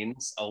the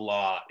means a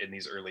lot in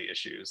these early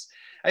issues.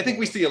 I think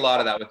we see a lot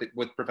of that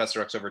with Professor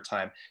X over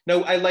time.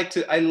 No, I like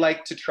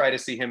to try to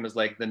see him as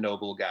like the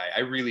noble guy. I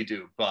really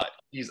do, but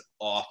he's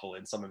awful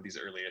in some of these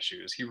early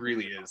issues. He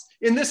really is.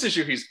 In this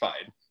issue, he's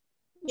fine.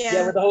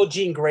 Yeah, with the whole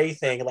Jean Grey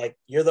thing, like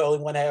you're the only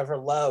one I ever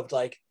loved.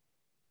 Like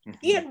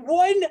he had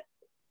one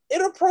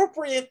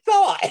inappropriate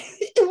thought.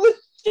 It was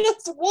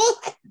just one.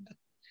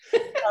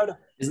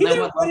 Isn't that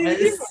what love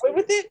is?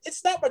 With it,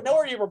 it's not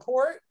Minority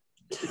Report.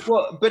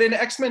 Well, but in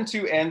X-Men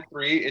 2 and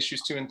 3,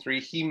 issues 2 and 3,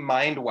 he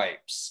mind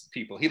wipes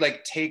people. He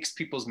like takes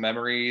people's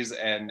memories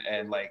and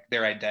like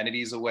their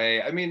identities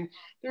away. I mean,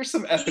 there's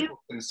some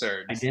ethical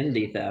concerns.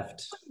 Identity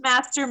theft.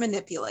 Master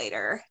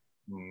manipulator.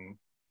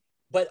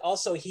 But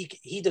also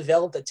he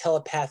developed a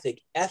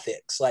telepathic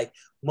ethics. Like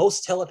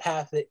most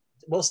telepaths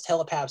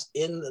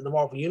in the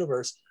Marvel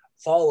universe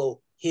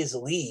follow his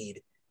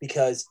lead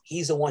because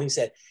he's the one who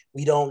said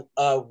we don't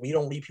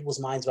read people's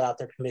minds without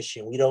their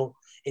permission. We don't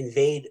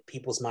invade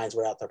people's minds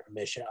without their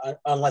permission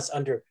unless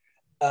under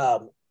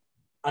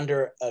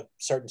under a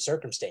certain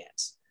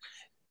circumstance.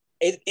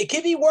 It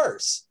could be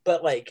worse,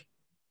 but like.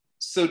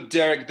 So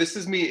Derek, this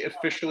is me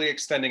officially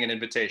extending an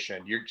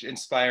invitation. You're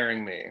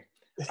inspiring me.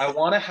 I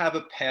want to have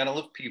a panel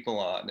of people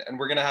on, and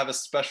we're going to have a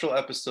special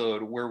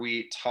episode where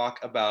we talk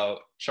about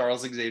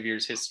Charles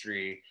Xavier's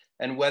history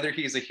and whether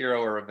he's a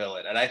hero or a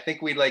villain. And I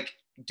think we like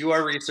do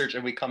our research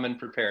and we come in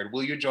prepared.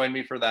 Will you join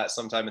me for that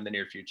sometime in the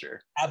near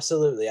future?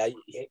 Absolutely.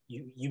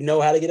 You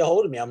know how to get a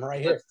hold of me. I'm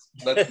right here.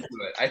 Let's do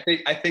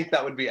it. I think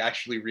that would be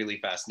actually really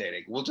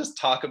fascinating. We'll just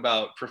talk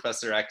about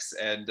Professor X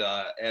and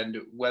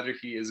whether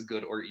he is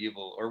good or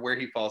evil or where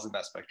he falls in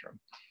that spectrum.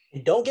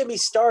 And don't get me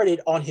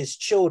started on his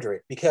children,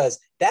 because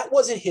that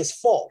wasn't his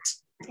fault.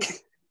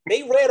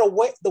 They ran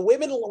away. The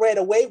women ran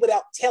away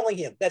without telling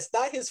him. That's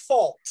not his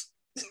fault.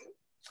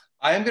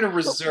 I am going to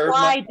reserve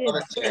my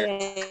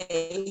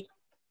commentary.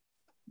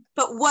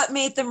 But what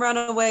made them run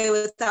away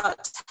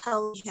without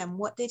telling him?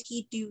 What did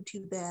he do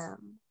to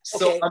them?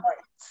 So Okay.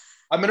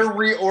 I'm going to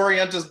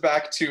reorient us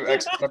back to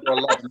X number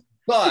 11.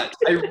 But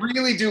I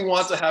really do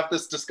want to have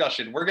this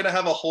discussion. We're going to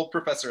have a whole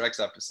Professor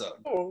X episode.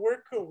 Oh,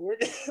 we're cool. We're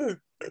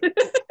good.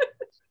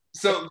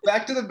 So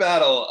back to the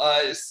battle.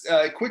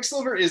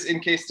 Quicksilver is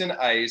encased in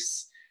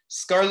ice.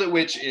 Scarlet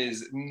Witch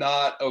is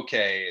not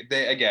okay.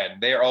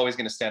 They are always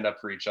going to stand up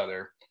for each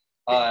other.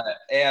 Go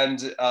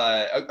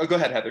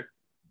ahead, Heather.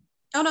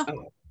 Oh, no.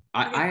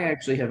 I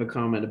actually have a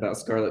comment about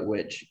Scarlet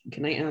Witch.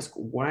 Can I ask,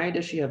 why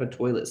does she have a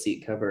toilet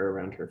seat cover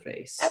around her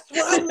face? That's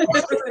what I'm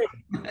wondering.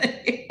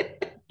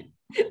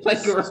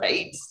 Like,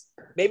 right?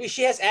 Maybe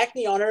she has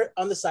acne on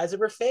the sides of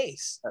her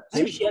face.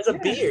 Maybe she has a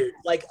beard,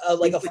 like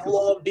a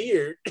full-on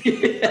beard.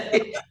 She's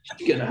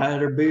gonna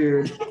hide her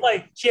beard.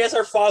 Like she has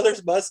her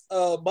father's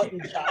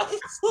mutton chops.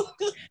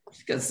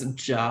 She's got some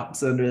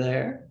chops under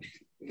there.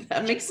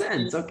 That makes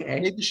sense. Okay.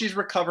 Maybe she's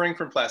recovering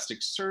from plastic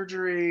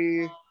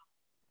surgery.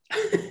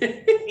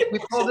 We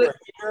called it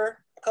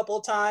a couple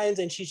of times,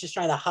 and she's just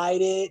trying to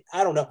hide it.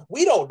 I don't know.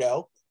 We don't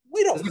know.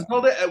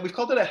 We've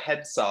called it a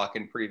head sock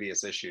in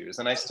previous issues,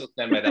 and I still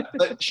stand by that.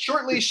 But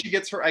shortly, she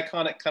gets her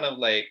iconic kind of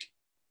like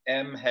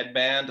M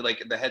headband.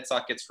 Like the head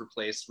sock gets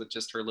replaced with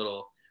just her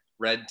little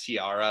red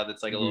tiara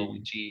that's like a little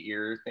witchy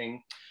ear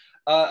thing.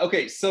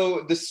 Okay,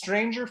 so the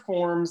Stranger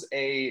forms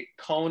a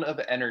cone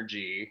of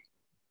energy,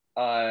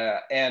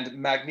 and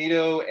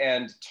Magneto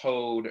and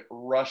Toad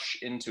rush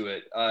into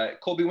it.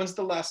 Colby, when's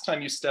the last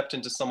time you stepped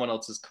into someone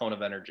else's cone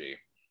of energy?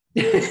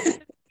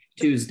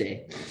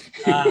 Tuesday.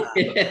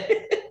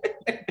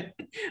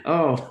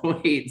 Oh,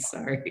 wait,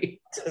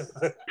 sorry.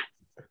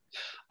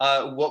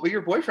 What will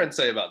your boyfriend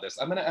say about this?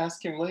 I'm going to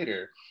ask him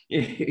later.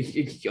 Okay,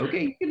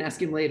 you can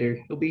ask him later.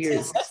 He'll be here.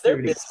 That's their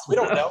business. We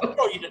don't know. We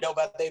don't need to know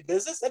about their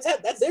business.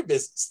 That's their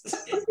business.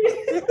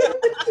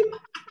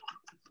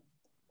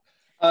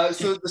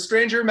 So the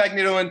Stranger,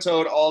 Magneto, and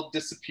Toad all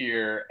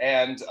disappear,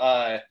 and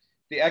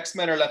the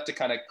X-Men are left to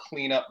kind of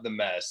clean up the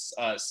mess.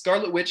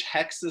 Scarlet Witch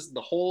hexes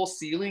the whole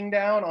ceiling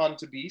down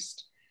onto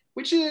Beast,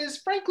 which is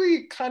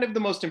frankly kind of the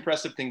most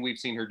impressive thing we've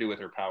seen her do with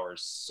her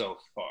powers so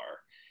far.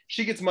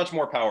 She gets much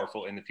more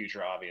powerful in the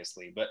future,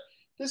 obviously, but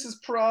this is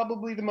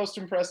probably the most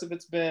impressive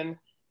it's been.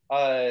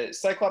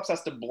 Cyclops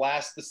has to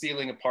blast the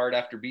ceiling apart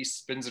after Beast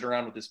spins it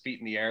around with his feet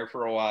in the air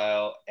for a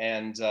while,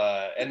 and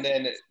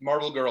then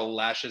Marvel Girl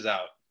lashes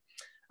out.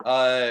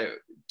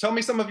 Tell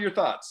me some of your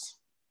thoughts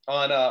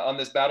on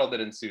this battle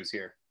that ensues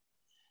here.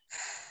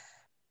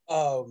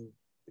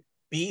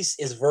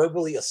 Beast is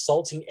verbally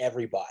assaulting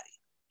everybody.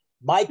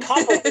 My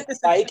comment is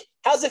like,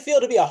 how's it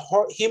feel to be a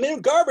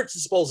human garbage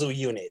disposal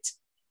unit?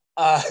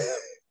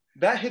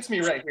 That hits me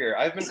right here.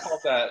 I've been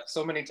called that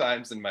so many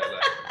times in my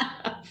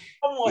life.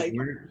 I'm like,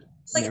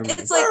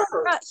 it's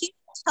like he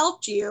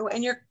helped you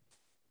and you're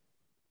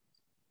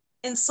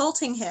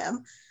insulting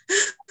him.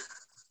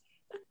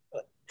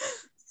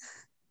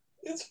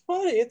 It's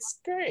funny. It's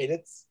great.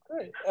 It's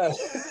great.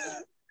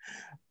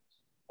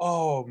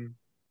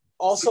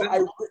 Also,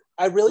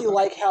 I really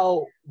like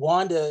how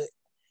Wanda,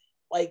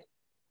 like,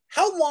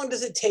 how long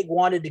does it take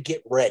Wanda to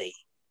get ready?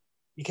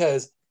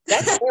 Because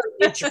that's very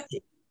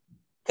interesting.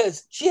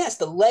 Because she has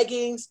the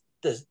leggings,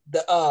 the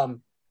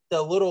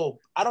little,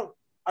 are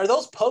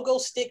those pogo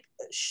stick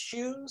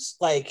shoes?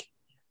 Like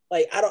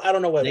I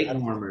don't know what leg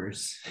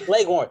warmers.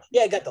 Leg warmer.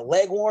 Yeah, I got the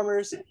leg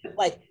warmers.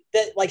 Like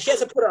that, like she has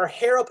to put her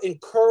hair up in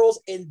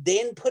curls and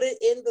then put it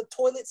in the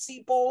toilet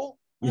seat bowl.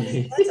 I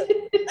mean,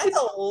 that's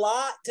a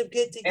lot to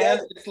get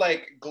together. And it's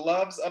like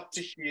gloves up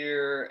to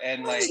here,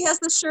 and like he has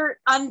the shirt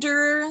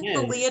under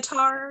the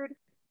leotard.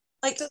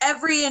 Like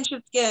every inch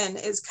of skin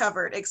is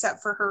covered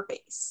except for her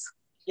face.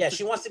 Yeah,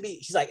 she wants to be.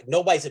 She's like,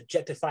 nobody's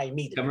objectifying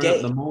me today. Covering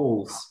up the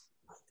moles.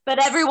 But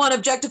everyone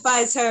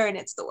objectifies her, and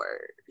it's the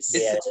worst.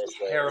 It's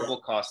a terrible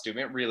costume.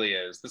 It really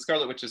is. The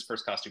Scarlet Witch's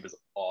first costume is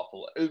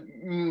awful.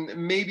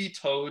 Maybe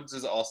Toad's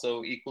is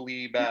also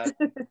equally bad.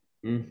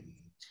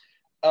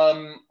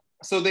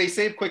 So they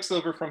save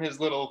Quicksilver from his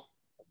little,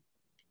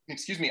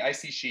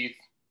 icy sheath.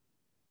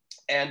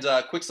 And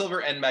Quicksilver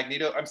and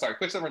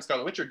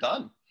Scarlet Witch are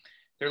done.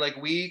 They're like,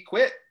 we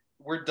quit.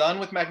 we're done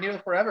with Magneto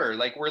forever.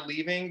 Like, we're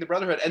leaving the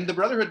Brotherhood, and the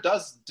Brotherhood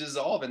does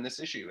dissolve in this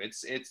issue.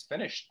 It's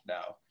finished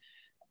now.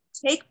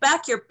 Take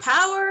back your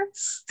power.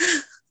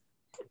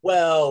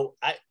 Well,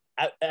 I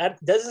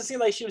doesn't seem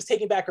like she was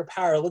taking back her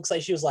power. It looks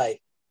like she was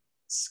like,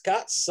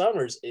 Scott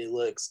Summers, it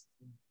looks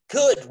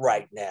good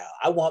right now.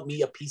 I want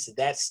me a piece of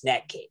that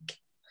snack cake.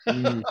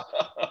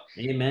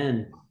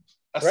 Amen.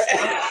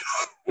 Right?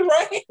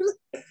 Right?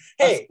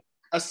 Hey.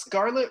 A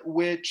Scarlet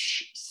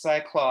Witch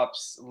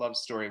Cyclops love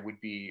story would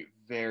be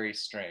very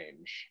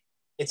strange.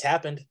 It's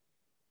happened.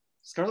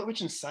 Scarlet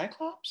Witch and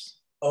Cyclops?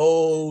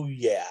 Oh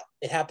yeah,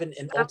 it happened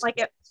in. I don't like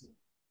it.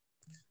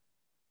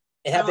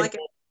 It happened. Like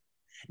it.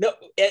 No,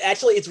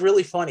 actually, it's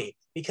really funny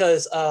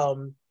because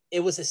it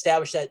was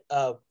established that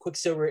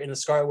Quicksilver and the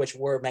Scarlet Witch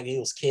were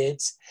Magneto's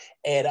kids,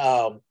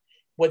 and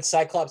when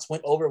Cyclops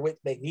went over with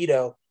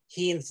Magneto,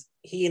 he and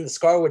the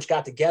Scarlet Witch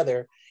got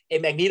together,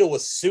 and Magneto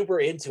was super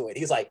into it.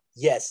 He's like,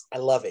 "Yes, I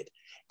love it."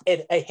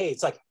 And hey,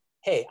 it's like,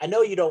 "Hey, I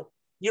know you don't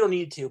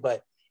need to,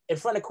 but in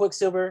front of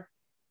Quicksilver,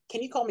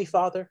 can you call me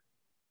father?"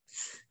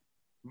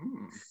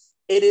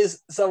 It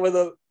is some of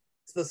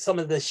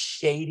the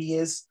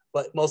shadiest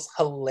but most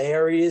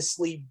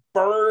hilariously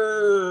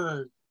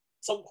burned.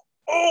 So,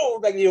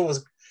 Magneto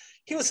was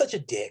such a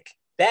dick.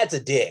 That's a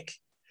dick.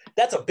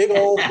 That's a big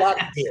old block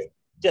dick.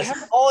 Just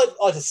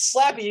just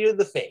slapping you in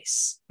the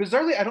face.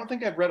 Bizarrely, I don't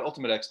think I've read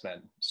Ultimate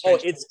X-Men. Oh,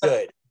 it's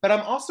good. But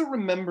I'm also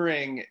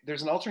remembering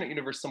there's an alternate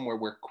universe somewhere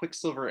where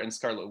Quicksilver and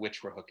Scarlet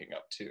Witch were hooking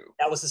up too.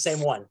 That was the same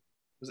one.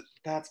 Was it?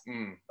 That's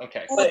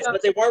okay.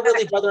 But they weren't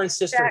really brother and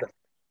sister.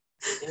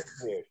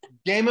 It's weird.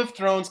 Game of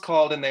Thrones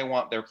called and they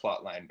want their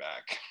plot line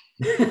back.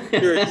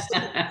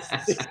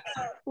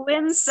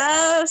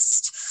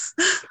 Incest.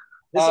 This is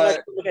why I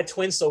look at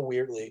twins so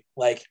weirdly.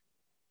 Like,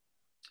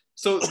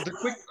 so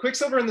the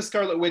Quicksilver and the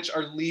Scarlet Witch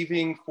are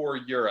leaving for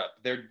Europe.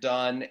 They're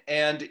done,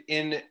 and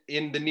in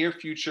the near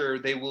future,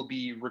 they will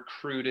be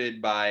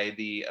recruited by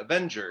the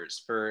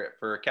Avengers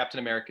for Captain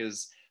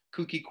America's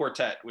kooky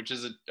quartet, which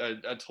is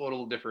a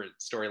total different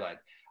storyline.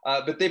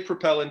 But they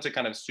propel into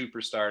kind of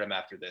superstardom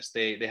after this.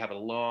 They have a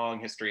long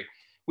history.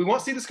 We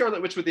won't see the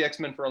Scarlet Witch with the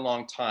X-Men for a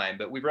long time,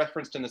 but we've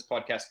referenced in this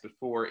podcast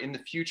before, in the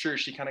future,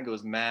 she kind of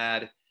goes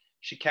mad.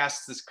 She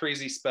casts this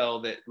crazy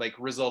spell that like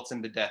results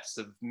in the deaths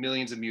of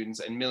millions of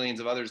mutants and millions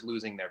of others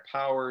losing their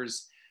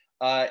powers.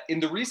 In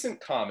the recent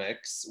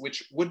comics,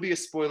 which would be a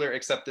spoiler,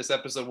 except this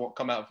episode won't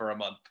come out for a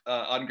month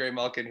on Grey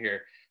Malkin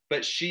here,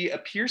 but she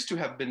appears to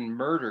have been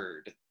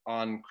murdered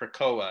on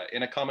Krakoa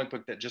in a comic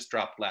book that just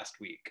dropped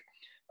last week.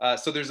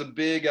 So there's a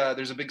big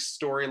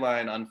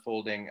storyline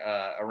unfolding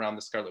around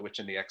the Scarlet Witch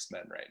and the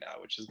X-Men right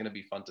now, which is going to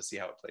be fun to see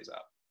how it plays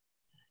out.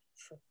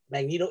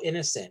 Magneto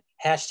innocent.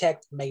 Hashtag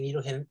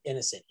Magneto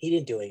innocent. He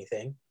didn't do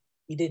anything.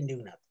 He didn't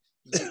do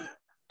nothing.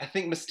 I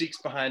think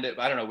Mystique's behind it,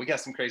 but I don't know. We got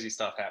some crazy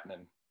stuff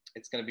happening.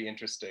 It's going to be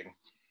interesting.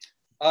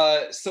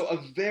 So a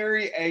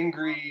very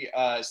angry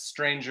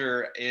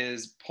stranger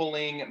is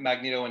pulling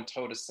Magneto and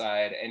Toad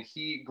aside, and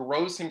he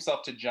grows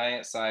himself to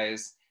giant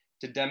size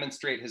to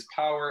demonstrate his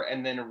power,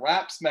 and then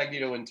wraps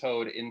Magneto and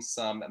Toad in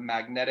some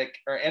magnetic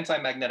or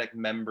anti-magnetic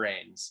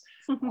membranes.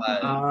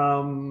 That's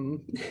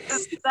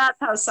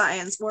how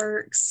science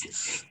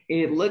works.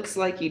 It looks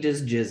like he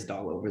just jizzed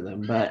all over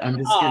them, but I'm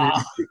just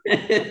gonna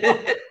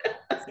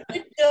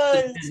It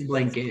does.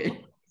 blanket.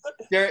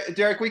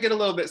 Derek, we get a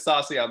little bit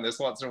saucy on this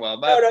once in a while.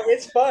 No,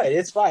 it's fine.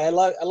 It's fine. I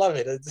love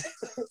it.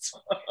 It's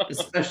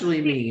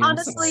Especially me.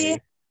 Honestly,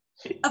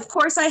 of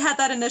course I had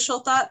that initial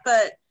thought,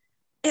 but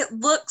it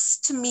looks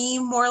to me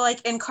more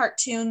like in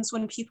cartoons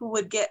when people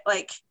would get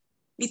like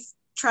be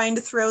trying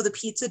to throw the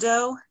pizza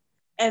dough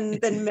and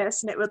then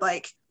miss and it would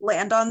like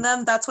land on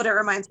them. That's what it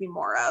reminds me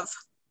more of.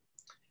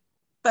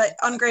 But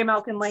on Grey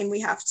Malkin Lane, we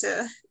have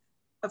to,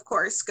 of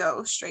course,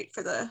 go straight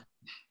for the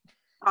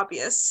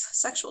obvious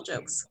sexual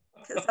jokes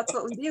because that's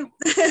what we do.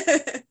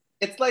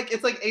 It's like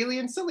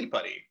Alien Silly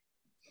Putty.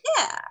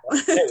 Yeah.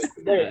 Okay,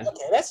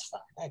 that's fine.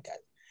 I got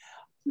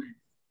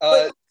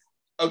it.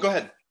 Go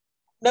ahead.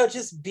 No,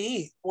 just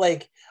be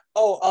like,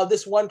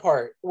 this one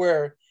part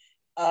where,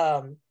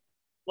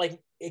 like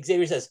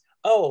Xavier says,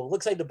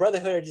 looks like the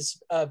Brotherhood are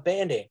just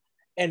banding,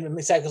 and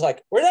Misako's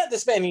like, we're not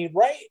disbanding,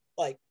 right?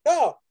 Like,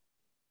 no,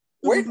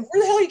 where the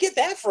hell you get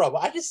that from?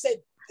 I just said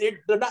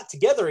they're not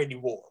together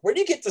anymore. Where do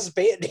you get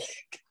disbanding?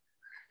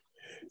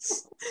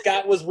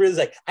 Scott was really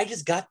like, I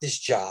just got this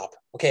job,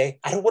 okay?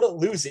 I don't want to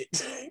lose it.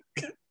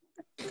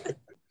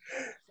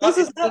 This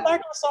is not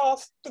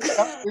Microsoft.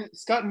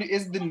 Scott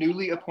is the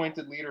newly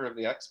appointed leader of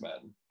the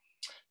X-Men.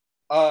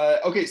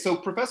 Okay, so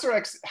Professor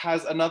X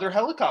has another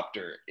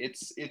helicopter.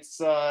 It's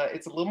a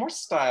little more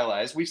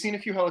stylized. We've seen a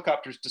few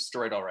helicopters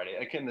destroyed already.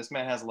 Again, this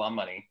man has a lot of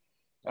money.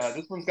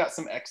 This one's got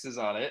some X's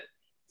on it.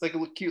 It's like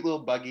a cute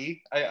little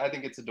buggy. I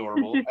think it's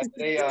adorable. And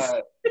they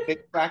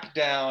track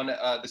down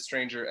the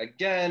stranger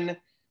again.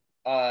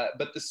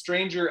 But the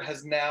stranger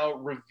has now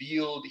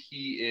revealed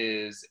he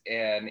is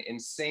an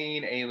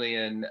insane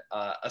alien,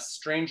 a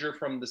stranger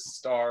from the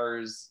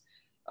stars,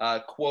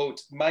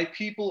 Quote, "My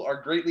people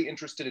are greatly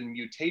interested in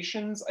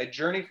mutations. I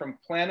journey from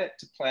planet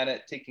to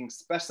planet, taking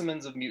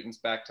specimens of mutants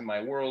back to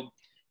my world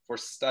for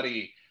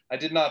study. I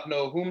did not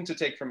know whom to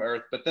take from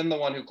Earth, but then the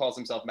one who calls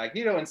himself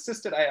Magneto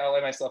insisted I ally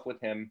myself with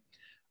him.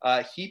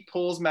 He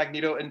pulls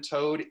Magneto and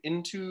Toad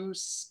into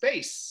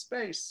space.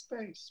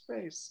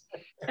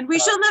 And we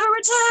shall never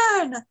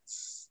return.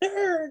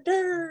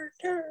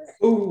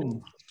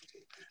 Boom.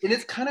 And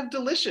it's kind of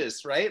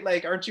delicious, right?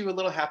 Like, aren't you a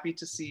little happy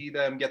to see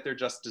them get their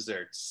just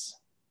desserts?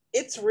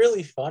 It's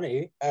really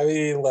funny. I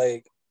mean,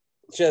 like,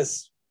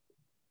 just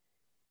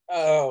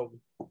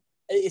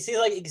it seems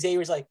like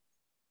Xavier's like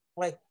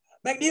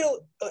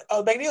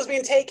Magneto's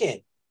being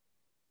taken.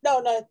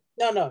 No,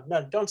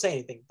 don't say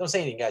anything. Don't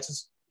say anything, guys.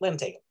 Just let him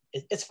take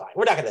it. It's fine.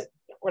 We're not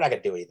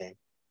gonna do anything.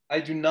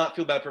 I do not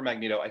feel bad for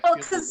Magneto. I feel a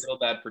little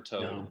bad for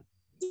Toad. No.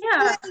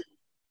 Yeah.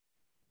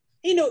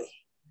 You know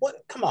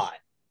what? Come on.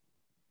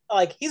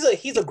 Like, he's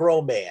a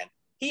grown man.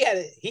 He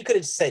could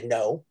have said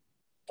no.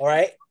 All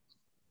right.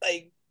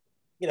 Like,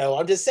 you know,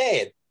 I'm just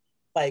saying.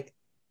 Like,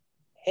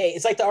 hey,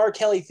 it's like the R.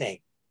 Kelly thing.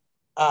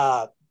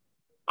 I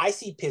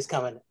see piss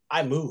coming.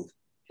 I move.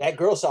 That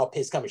girl saw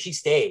piss coming. She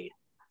stayed.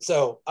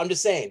 So I'm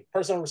just saying,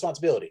 personal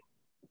responsibility.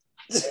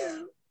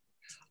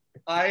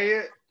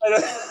 I'm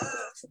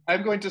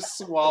going to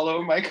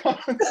swallow my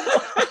comments.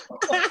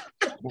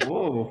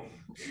 Whoa.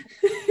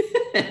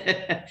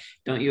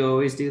 Don't you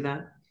always do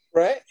that?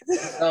 Right?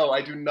 No,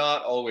 I do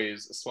not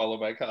always swallow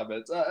my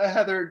comments.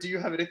 Heather, do you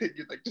have anything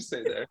you'd like to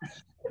say there?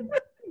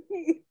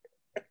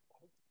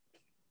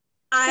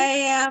 I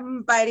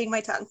am biting my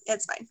tongue.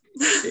 It's fine.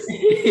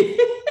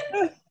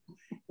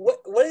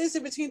 What is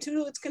it between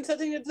two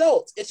consenting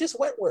adults? It's just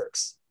what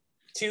works.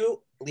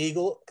 Two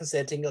legal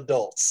consenting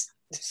adults.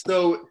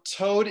 So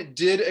Toad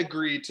did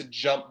agree to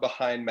jump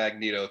behind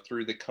Magneto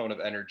through the cone of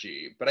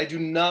energy, but I do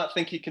not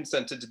think he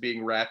consented to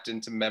being wrapped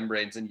into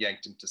membranes and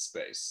yanked into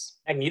space.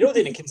 Magneto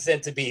didn't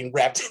consent to being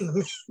wrapped in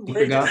the You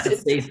forgot the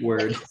safe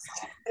word.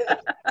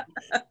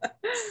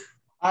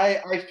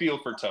 I feel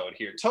for Toad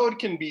here. Toad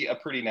can be a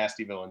pretty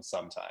nasty villain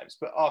sometimes,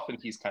 but often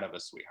he's kind of a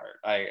sweetheart.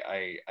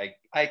 I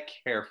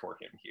care for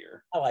him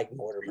here. I like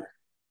Mortimer.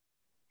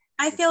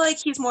 I feel like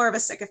he's more of a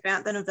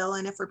sycophant than a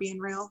villain, if we're being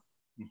real.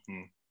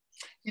 Mm-hmm.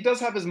 He does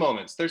have his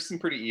moments. There's some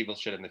pretty evil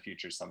shit in the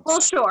future sometimes.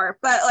 Well, sure,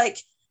 but like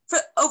for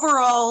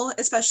overall,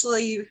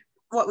 especially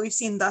what we've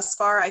seen thus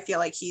far, I feel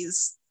like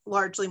he's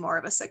largely more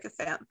of a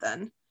sycophant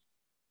than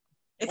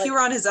if he were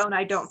on his own.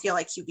 I don't feel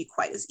like he'd be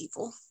quite as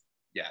evil.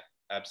 Yeah,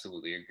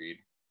 absolutely agreed.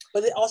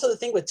 But also the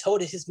thing with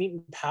Toad is his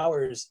mutant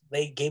powers,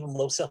 they gave him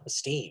low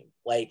self-esteem.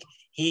 Like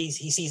he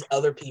sees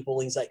other people,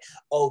 and he's like,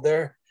 oh,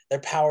 their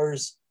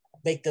powers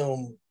make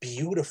them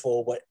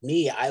beautiful, but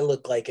me, I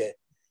look like a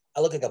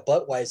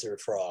Budweiser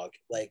frog.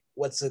 Like,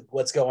 what's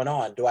going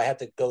on? Do I have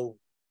to go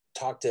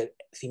talk to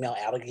female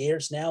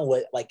alligators now?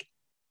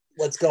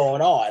 What's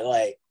going on?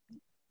 Like,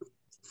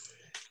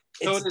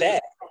 it's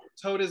bad.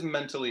 Toad is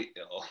mentally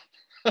ill.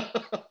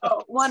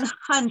 Oh,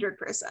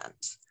 100%.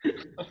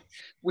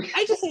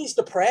 I just think he's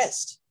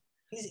depressed.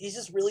 He's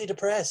just really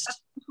depressed.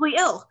 Mentally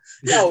ill.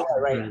 No,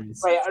 right.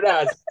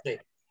 No,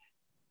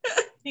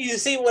 you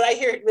see, when I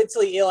hear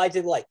mentally ill, I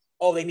did like,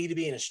 oh, they need to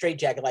be in a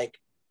straitjacket. Like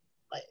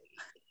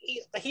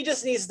he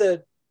just needs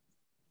to,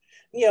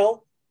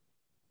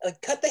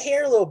 cut the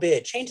hair a little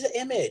bit, change the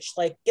image,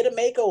 like get a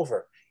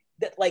makeover.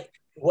 That, like,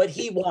 what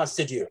he wants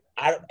to do.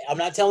 I'm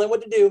not telling him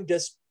what to do.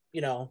 Just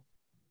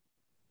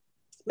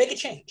make a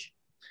change.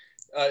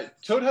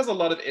 Toad has a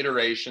lot of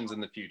iterations in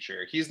the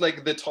future. He's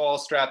like the tall,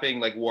 strapping,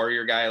 like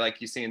warrior guy,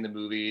 like you see in the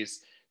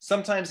movies.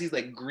 Sometimes he's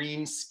like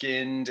green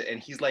skinned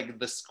and he's like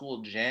the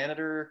school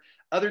janitor.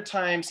 Other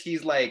times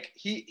he's like,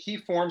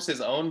 he forms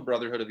his own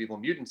Brotherhood of Evil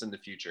Mutants in the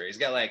future. He's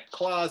got like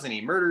claws and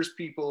he murders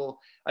people.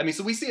 I mean,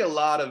 so we see a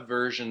lot of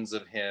versions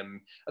of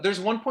him. There's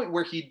one point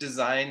where he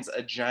designs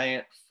a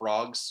giant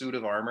frog suit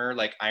of armor,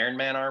 like Iron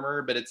Man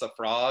armor, but it's a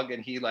frog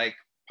and he like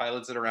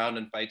pilots it around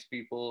and fights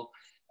people.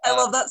 I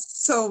love that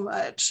so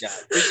much. Yeah,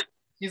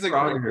 he's a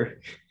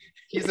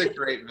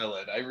great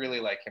villain. I really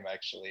like him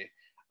actually.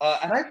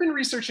 And I've been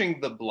researching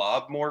the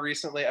Blob more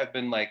recently. I've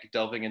been like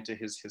delving into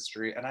his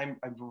history, and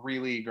I've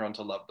really grown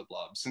to love the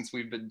Blob since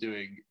we've been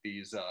doing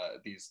these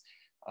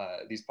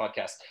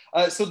podcasts.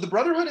 So the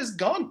Brotherhood is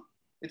gone.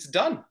 It's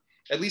done,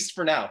 at least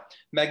for now.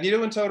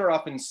 Magneto and Toad are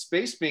off in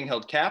space being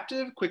held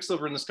captive.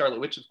 Quicksilver and the Scarlet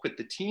Witch have quit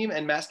the team,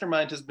 and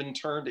Mastermind has been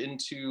turned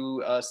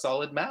into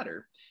solid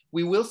matter.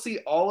 We will see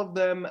all of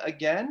them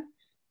again,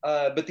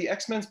 but the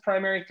X-Men's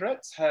primary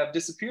threats have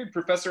disappeared.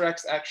 Professor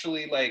X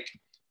actually like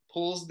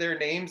pulls their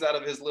names out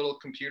of his little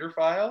computer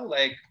file.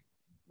 Like,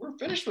 we're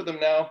finished with them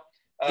now.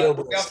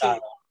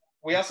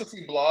 We also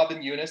see Blob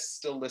and Eunice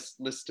still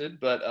listed,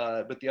 but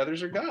the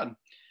others are gone.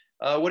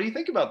 What do you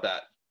think about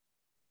that?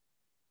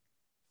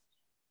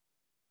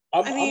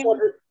 I'm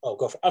wondering. Oh,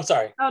 go for. I'm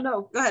sorry. Oh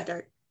no, go ahead,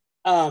 Dirk.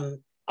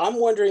 I'm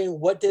wondering,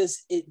 what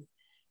does it?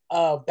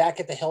 Back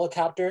at the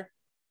helicopter,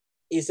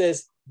 he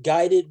says,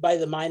 "Guided by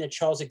the mind of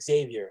Charles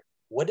Xavier."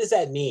 What does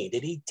that mean?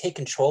 Did he take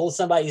control of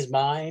somebody's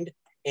mind,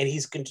 and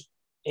he's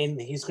and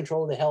he's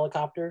controlling the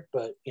helicopter.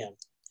 But you know,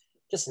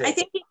 just I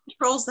think he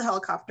controls the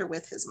helicopter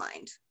with his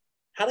mind.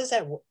 how does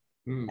that?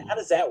 How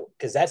does that?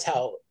 Because that's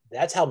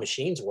how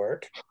machines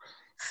work.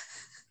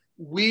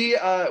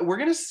 We're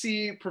gonna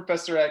see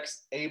Professor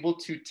X able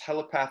to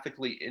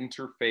telepathically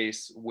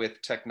interface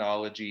with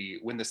technology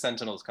when the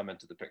Sentinels come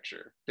into the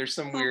picture. There's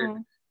some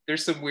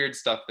weird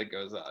stuff that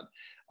goes on,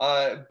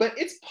 but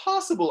it's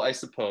possible, I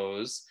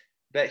suppose,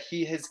 that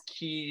he has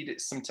keyed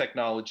some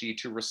technology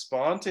to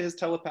respond to his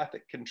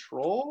telepathic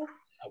control.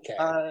 Okay.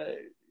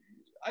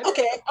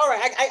 Okay. All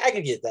right. I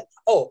can get that.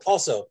 Oh,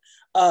 also,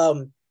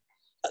 when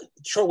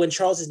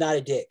Charles is not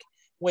a dick,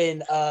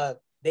 when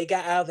they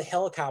got out of the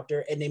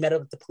helicopter and they met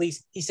up with the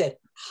police, he said,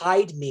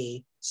 "Hide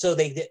me," so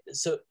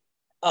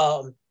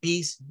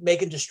be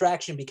making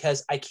distraction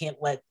because we can't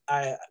let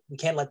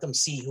them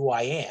see who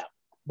I am.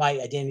 My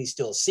identity is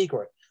still a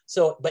secret.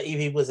 So, but if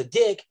he was a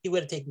dick, he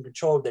would have taken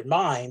control of their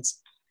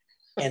minds.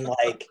 And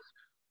like,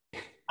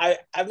 I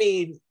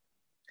mean,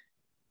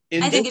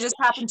 I think it just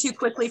happened too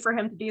quickly for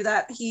him to do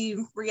that. He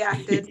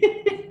reacted.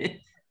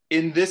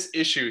 In this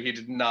issue, he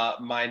did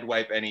not mind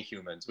wipe any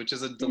humans, which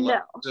is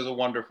which is a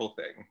wonderful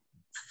thing.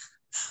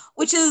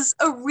 Which is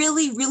a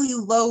really, really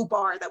low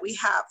bar that we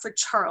have for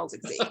Charles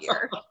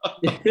Xavier.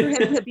 For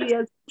him to be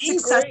a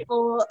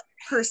successful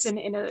person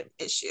in an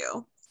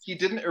issue. He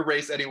didn't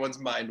erase anyone's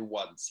mind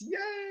once.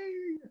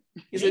 Yay!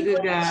 He's a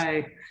good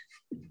guy.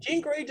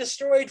 Jean Grey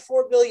destroyed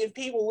 4 billion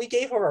people. We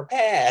gave her a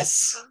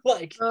pass.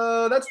 Like,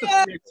 that's the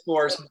Phoenix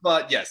Force,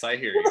 but yes, I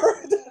hear you.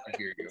 I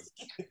hear you.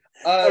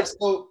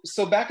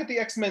 So back at the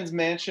X-Men's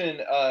mansion,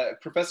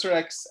 Professor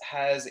X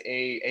has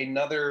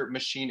another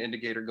machine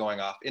indicator going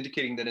off,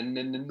 indicating that an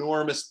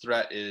enormous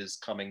threat is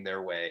coming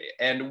their way.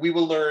 And we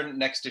will learn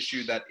next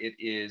issue that it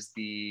is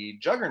the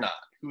Juggernaut,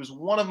 who's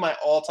one of my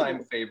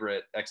all-time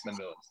favorite X-Men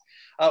villains.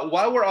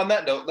 While we're on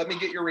that note, let me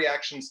get your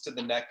reactions to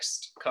the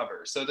next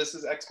cover. So this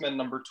is X-Men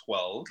number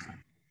 12,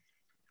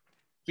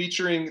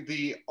 featuring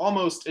the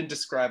almost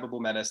indescribable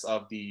menace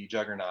of the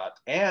Juggernaut,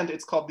 and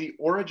it's called The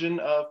Origin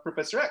of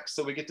Professor X,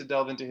 so we get to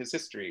delve into his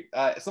history.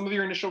 Some of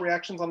your initial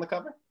reactions on the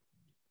cover?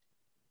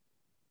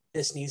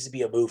 This needs to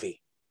be a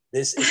movie.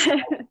 This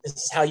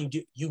is how you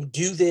do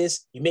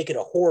this, you make it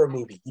a horror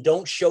movie. You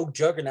don't show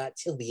Juggernaut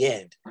till the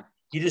end.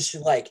 You just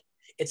you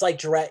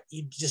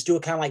just do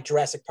it kind of like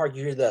Jurassic Park.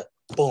 You hear the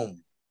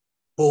boom,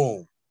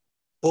 boom,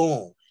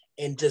 boom,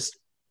 and just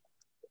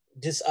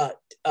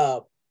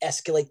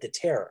escalate the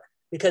terror,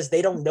 because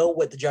they don't know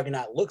what the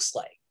Juggernaut looks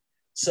like.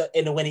 So,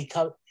 and when he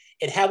comes,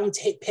 and have him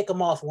pick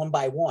them off one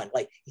by one.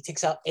 Like, he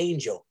takes out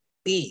Angel,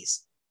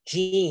 Beast,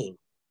 Jean,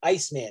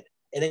 Iceman,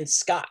 and then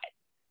Scott.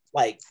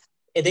 Like,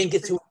 and then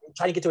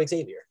try to get to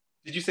Xavier.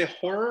 Did you say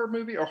horror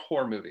movie or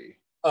horror movie?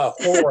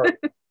 Horror.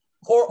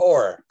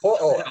 Horror.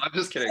 No, I'm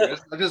just kidding.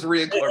 I'm just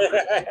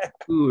reincorporating.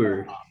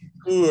 Horror.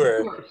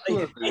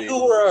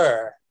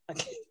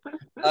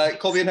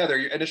 Colby and Heather,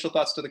 your initial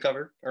thoughts to the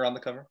cover, or on the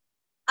cover?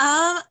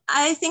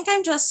 I think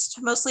I'm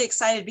just mostly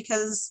excited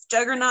because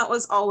Juggernaut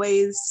was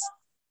always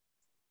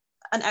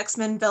an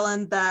X-Men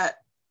villain that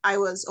I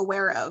was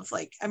aware of.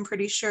 Like, I'm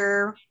pretty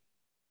sure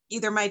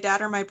either my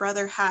dad or my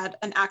brother had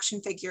an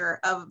action figure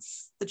of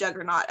the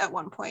Juggernaut at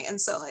one point.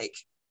 And so, like,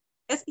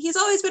 he's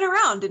always been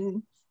around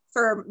and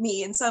for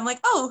me. And so I'm like,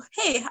 oh,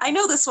 hey, I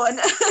know this one.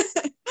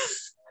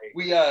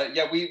 We've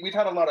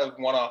had a lot of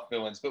one-off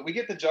villains, but we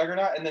get the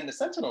Juggernaut and then the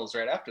Sentinels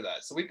right after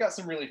that. So we've got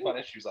some really fun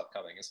issues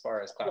upcoming as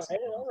far as classic.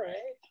 All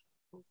right.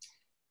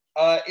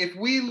 If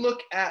we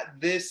look at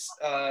this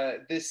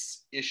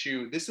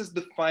issue, this is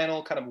the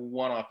final kind of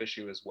one-off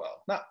issue as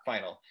well. Not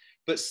final,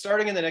 but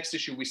starting in the next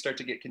issue, we start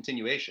to get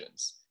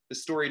continuations. The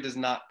story does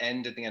not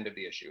end at the end of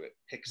the issue. It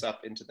picks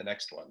up into the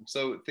next one.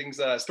 So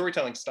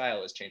storytelling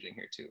style is changing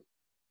here too.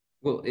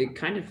 Well, it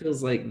kind of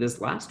feels like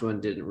this last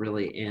one didn't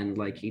really end.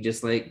 Like, he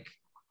just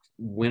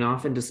went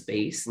off into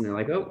space and they're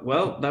like, oh,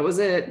 well, that was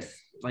it.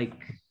 Like,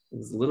 it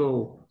was a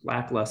little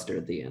lackluster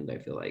at the end, I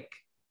feel like.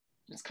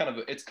 It's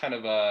kind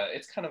of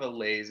a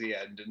lazy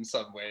end in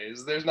some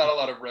ways. There's not a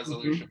lot of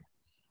resolution.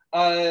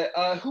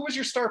 Mm-hmm. Who was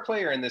your star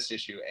player in this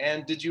issue?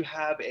 And did you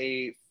have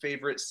a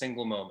favorite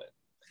single moment?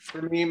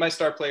 For me, my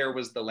star player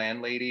was the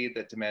landlady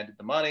that demanded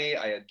the money.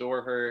 I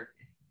adore her.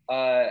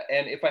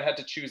 And if I had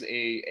to choose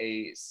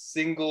a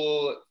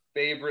single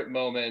favorite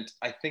moment,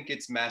 I think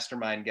it's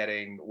Mastermind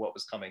getting what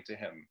was coming to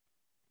him.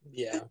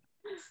 Yeah.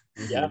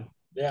 How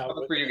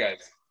about for you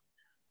guys?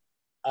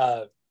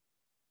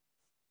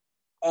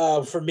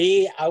 For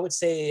me, I would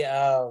say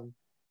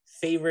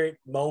favorite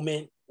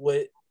moment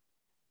was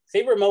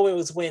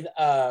when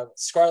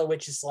Scarlet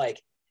Witch is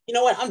like, you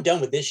know what? I'm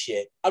done with this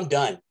shit. I'm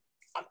done.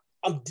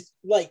 I'm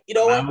like, you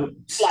know what?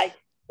 Like,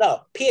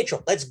 no,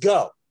 Pietro, let's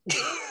go.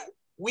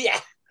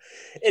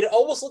 It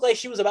almost looked like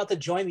she was about to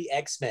join the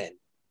X-Men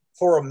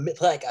for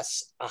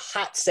a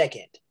hot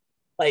second,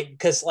 like,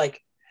 because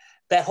like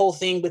that whole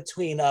thing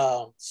between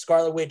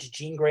Scarlet Witch,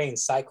 Jean Grey, and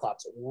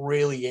Cyclops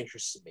really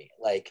interested me.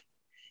 Like,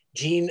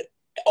 Jean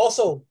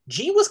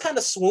was kind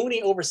of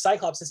swooning over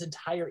Cyclops this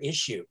entire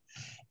issue.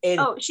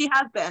 And she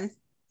has been.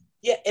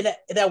 Yeah, and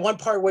that one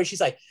part where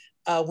she's like,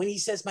 when he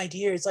says "my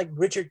dear," it's like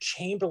Richard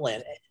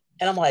Chamberlain,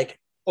 and I'm like,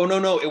 oh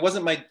no, it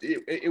wasn't my.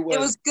 It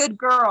was good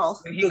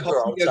girl. he Good called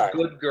girl, me a sorry.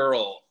 good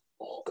girl.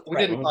 We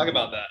Right. didn't talk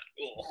about that.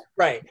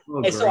 Right.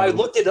 Oh, And so I gross.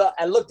 looked it up.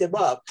 I looked him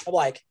up. I'm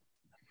like,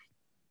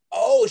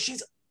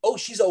 she's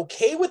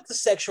okay with the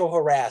sexual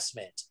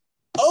harassment.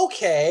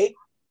 Okay.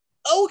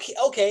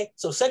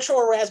 So sexual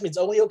harassment is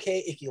only okay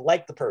if you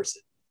like the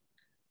person.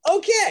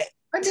 Okay.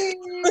 I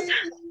mean,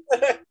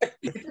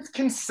 it's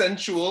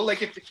consensual.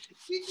 Like if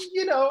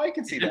I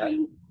can see that.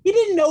 He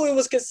didn't know it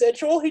was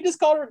consensual. He just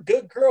called her a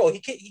good girl. He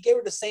gave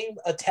her the same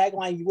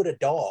tagline you would a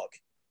dog.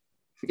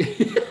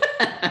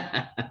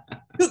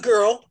 Good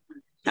girl.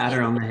 Pat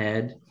her on the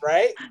head.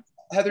 Right?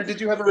 Heather, did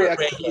you have a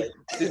reaction?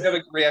 Did you have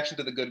a reaction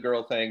to the good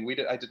girl thing?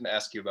 I didn't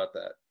ask you about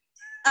that.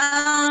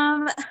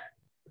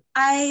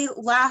 I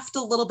laughed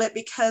a little bit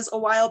because a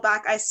while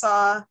back I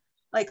saw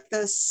like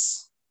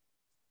this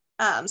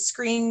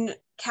screen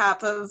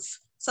cap of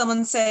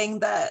someone saying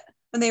that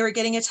when they were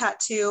getting a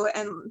tattoo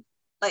and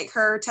like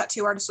her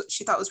tattoo artist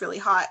she thought was really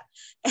hot,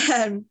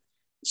 and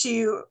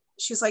she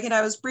was like, and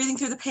I was breathing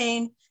through the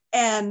pain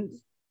and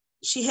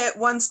she hit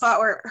one spot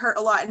where it hurt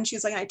a lot, and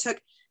she's like, and I took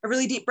a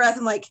really deep breath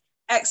and like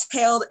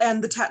exhaled,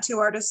 and the tattoo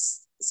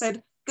artist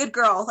said, "Good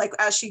girl," like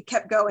as she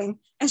kept going,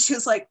 and she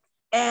was like,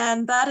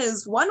 and that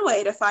is one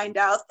way to find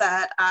out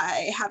that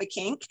I have a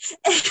kink.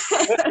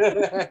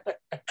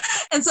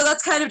 And so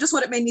that's kind of just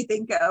what it made me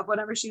think of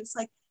whenever she was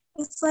like,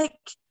 it's like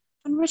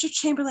when Richard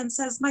Chamberlain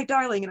says, "My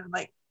darling," and I'm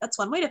like, that's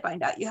one way to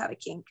find out you have a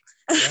kink.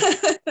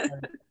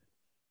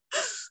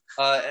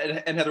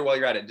 And Heather, while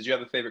you're at it, did you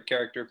have a favorite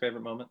character,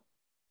 favorite moment?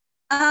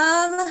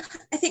 I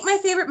think my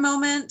favorite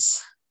moment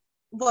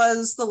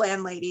was the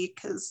landlady,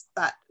 because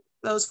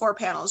those 4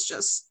 panels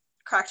just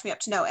cracked me up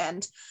to no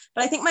end.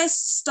 But I think my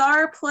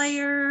star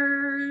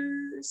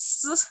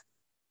players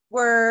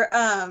were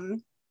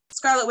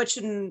Scarlet Witch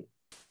and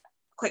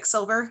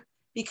Quicksilver,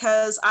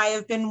 because I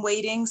have been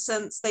waiting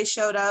since they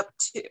showed up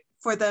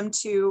for them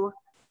to,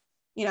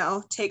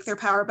 take their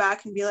power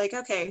back and be like,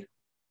 okay,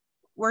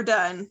 we're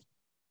done.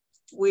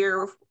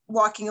 We're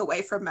walking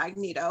away from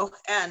Magneto.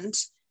 And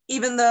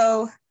even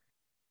though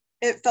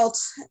it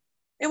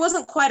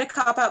wasn't quite a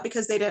cop-out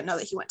because they didn't know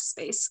that he went to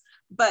space,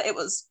 but it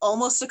was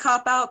almost a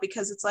cop-out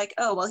because it's like,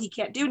 oh, well, he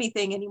can't do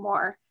anything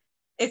anymore.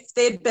 If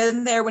they'd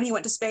been there when he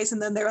went to space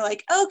and then they were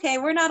like, okay,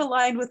 we're not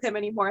aligned with him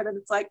anymore, then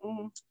it's like,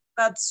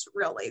 that's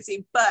real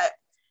lazy. But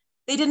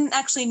they didn't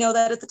actually know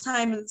that at the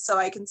time, and so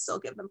I can still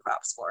give them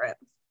props for it.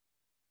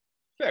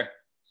 Fair.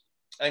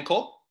 And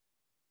Cole?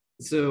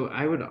 So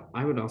I would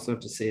also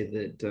have to say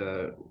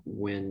that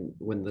when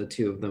the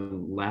two of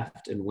them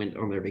left and went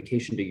on their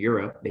vacation to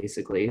Europe,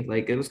 basically,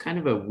 like it was kind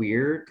of a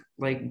weird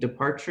like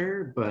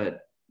departure,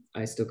 but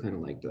I still kind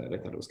of liked that. I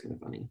thought it was kind of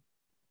funny.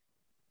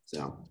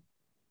 So.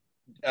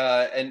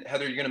 And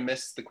Heather, you're gonna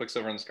miss the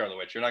Quicksilver and the Scarlet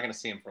Witch. You're not gonna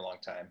see him for a long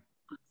time.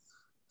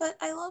 But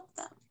I love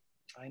them.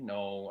 I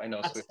know.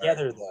 Not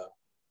together though.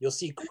 You'll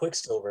see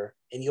Quicksilver,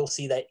 and you'll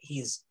see that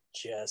he's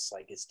just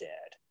like his dad.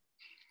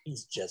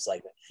 He's just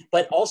like that.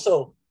 But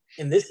also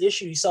in this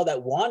issue, you saw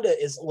that Wanda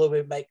is a little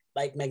bit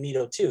like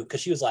Magneto too,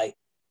 because she was like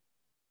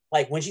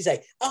when she's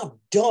like, "I'm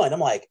done," I'm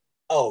like,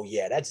 "Oh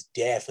yeah, that's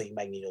definitely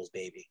Magneto's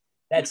baby.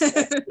 That's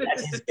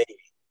his baby.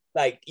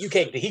 Like he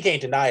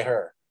can't deny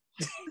her."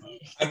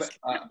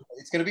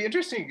 It's going to be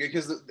interesting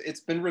because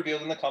it's been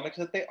revealed in the comics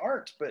that they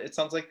aren't, but it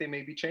sounds like they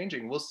may be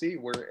changing. We'll see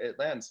where it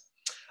lands.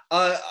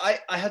 I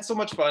had so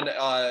much fun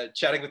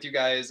chatting with you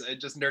guys and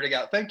just nerding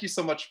out. Thank you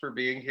so much for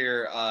being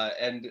here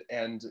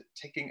and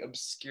taking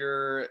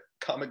obscure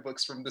comic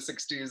books from the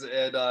 60s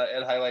and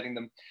highlighting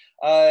them.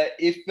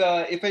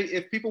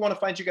 If people want to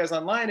find you guys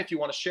online, if you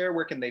want to share,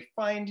 where can they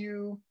find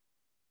you?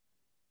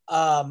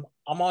 I'm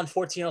on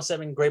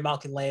 1407 Great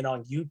Malkin Lane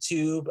on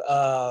YouTube,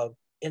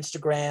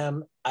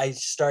 Instagram. I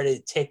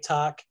started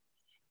TikTok.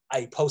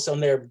 I post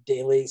on there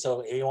daily, so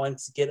if you want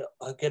to get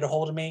a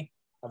hold of me,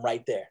 I'm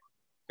right there.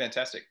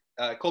 Fantastic.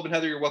 Colby,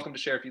 Heather, you're welcome to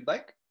share if you'd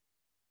like.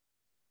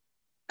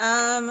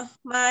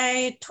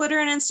 My Twitter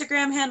and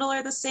Instagram handle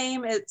are the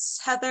same. It's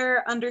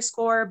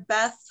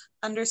Heather_Beth_,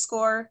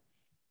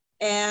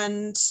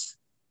 and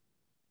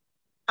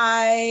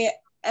I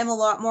am a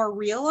lot more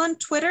real on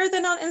Twitter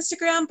than on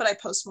Instagram, but I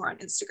post more on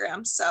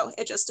Instagram, so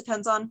it just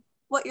depends on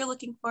what you're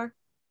looking for.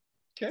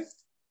 Okay.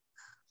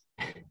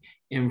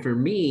 And for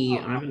me,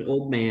 I'm an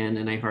old man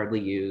and I hardly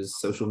use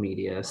social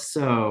media,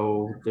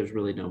 so there's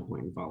really no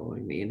point in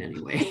following me in any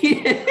way.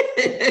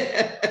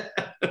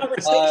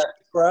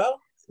 Bro.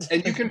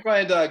 And you can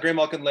find Grey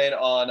Malkin Lane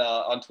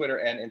on Twitter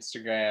and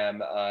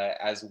Instagram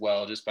as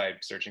well, just by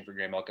searching for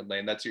Grey Malkin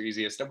Lane. That's your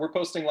easiest. And we're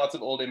posting lots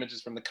of old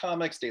images from the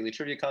comics, daily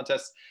trivia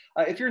contests.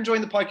 If you're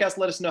enjoying the podcast,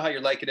 let us know how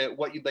you're liking it,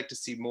 what you'd like to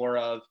see more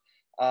of.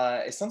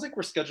 It sounds like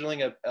we're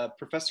scheduling a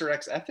Professor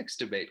X ethics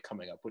debate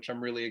coming up, which I'm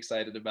really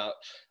excited about.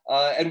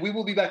 And we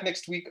will be back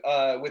next week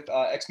with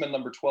X-Men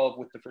number 12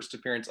 with the first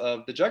appearance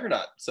of the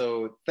Juggernaut.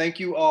 So thank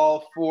you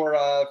all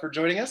for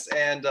joining us,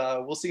 and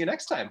we'll see you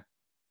next time.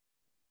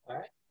 All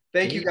right.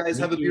 Thank you guys.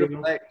 Have a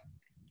beautiful night.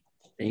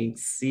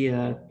 Thanks. See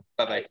ya.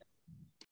 Bye-bye.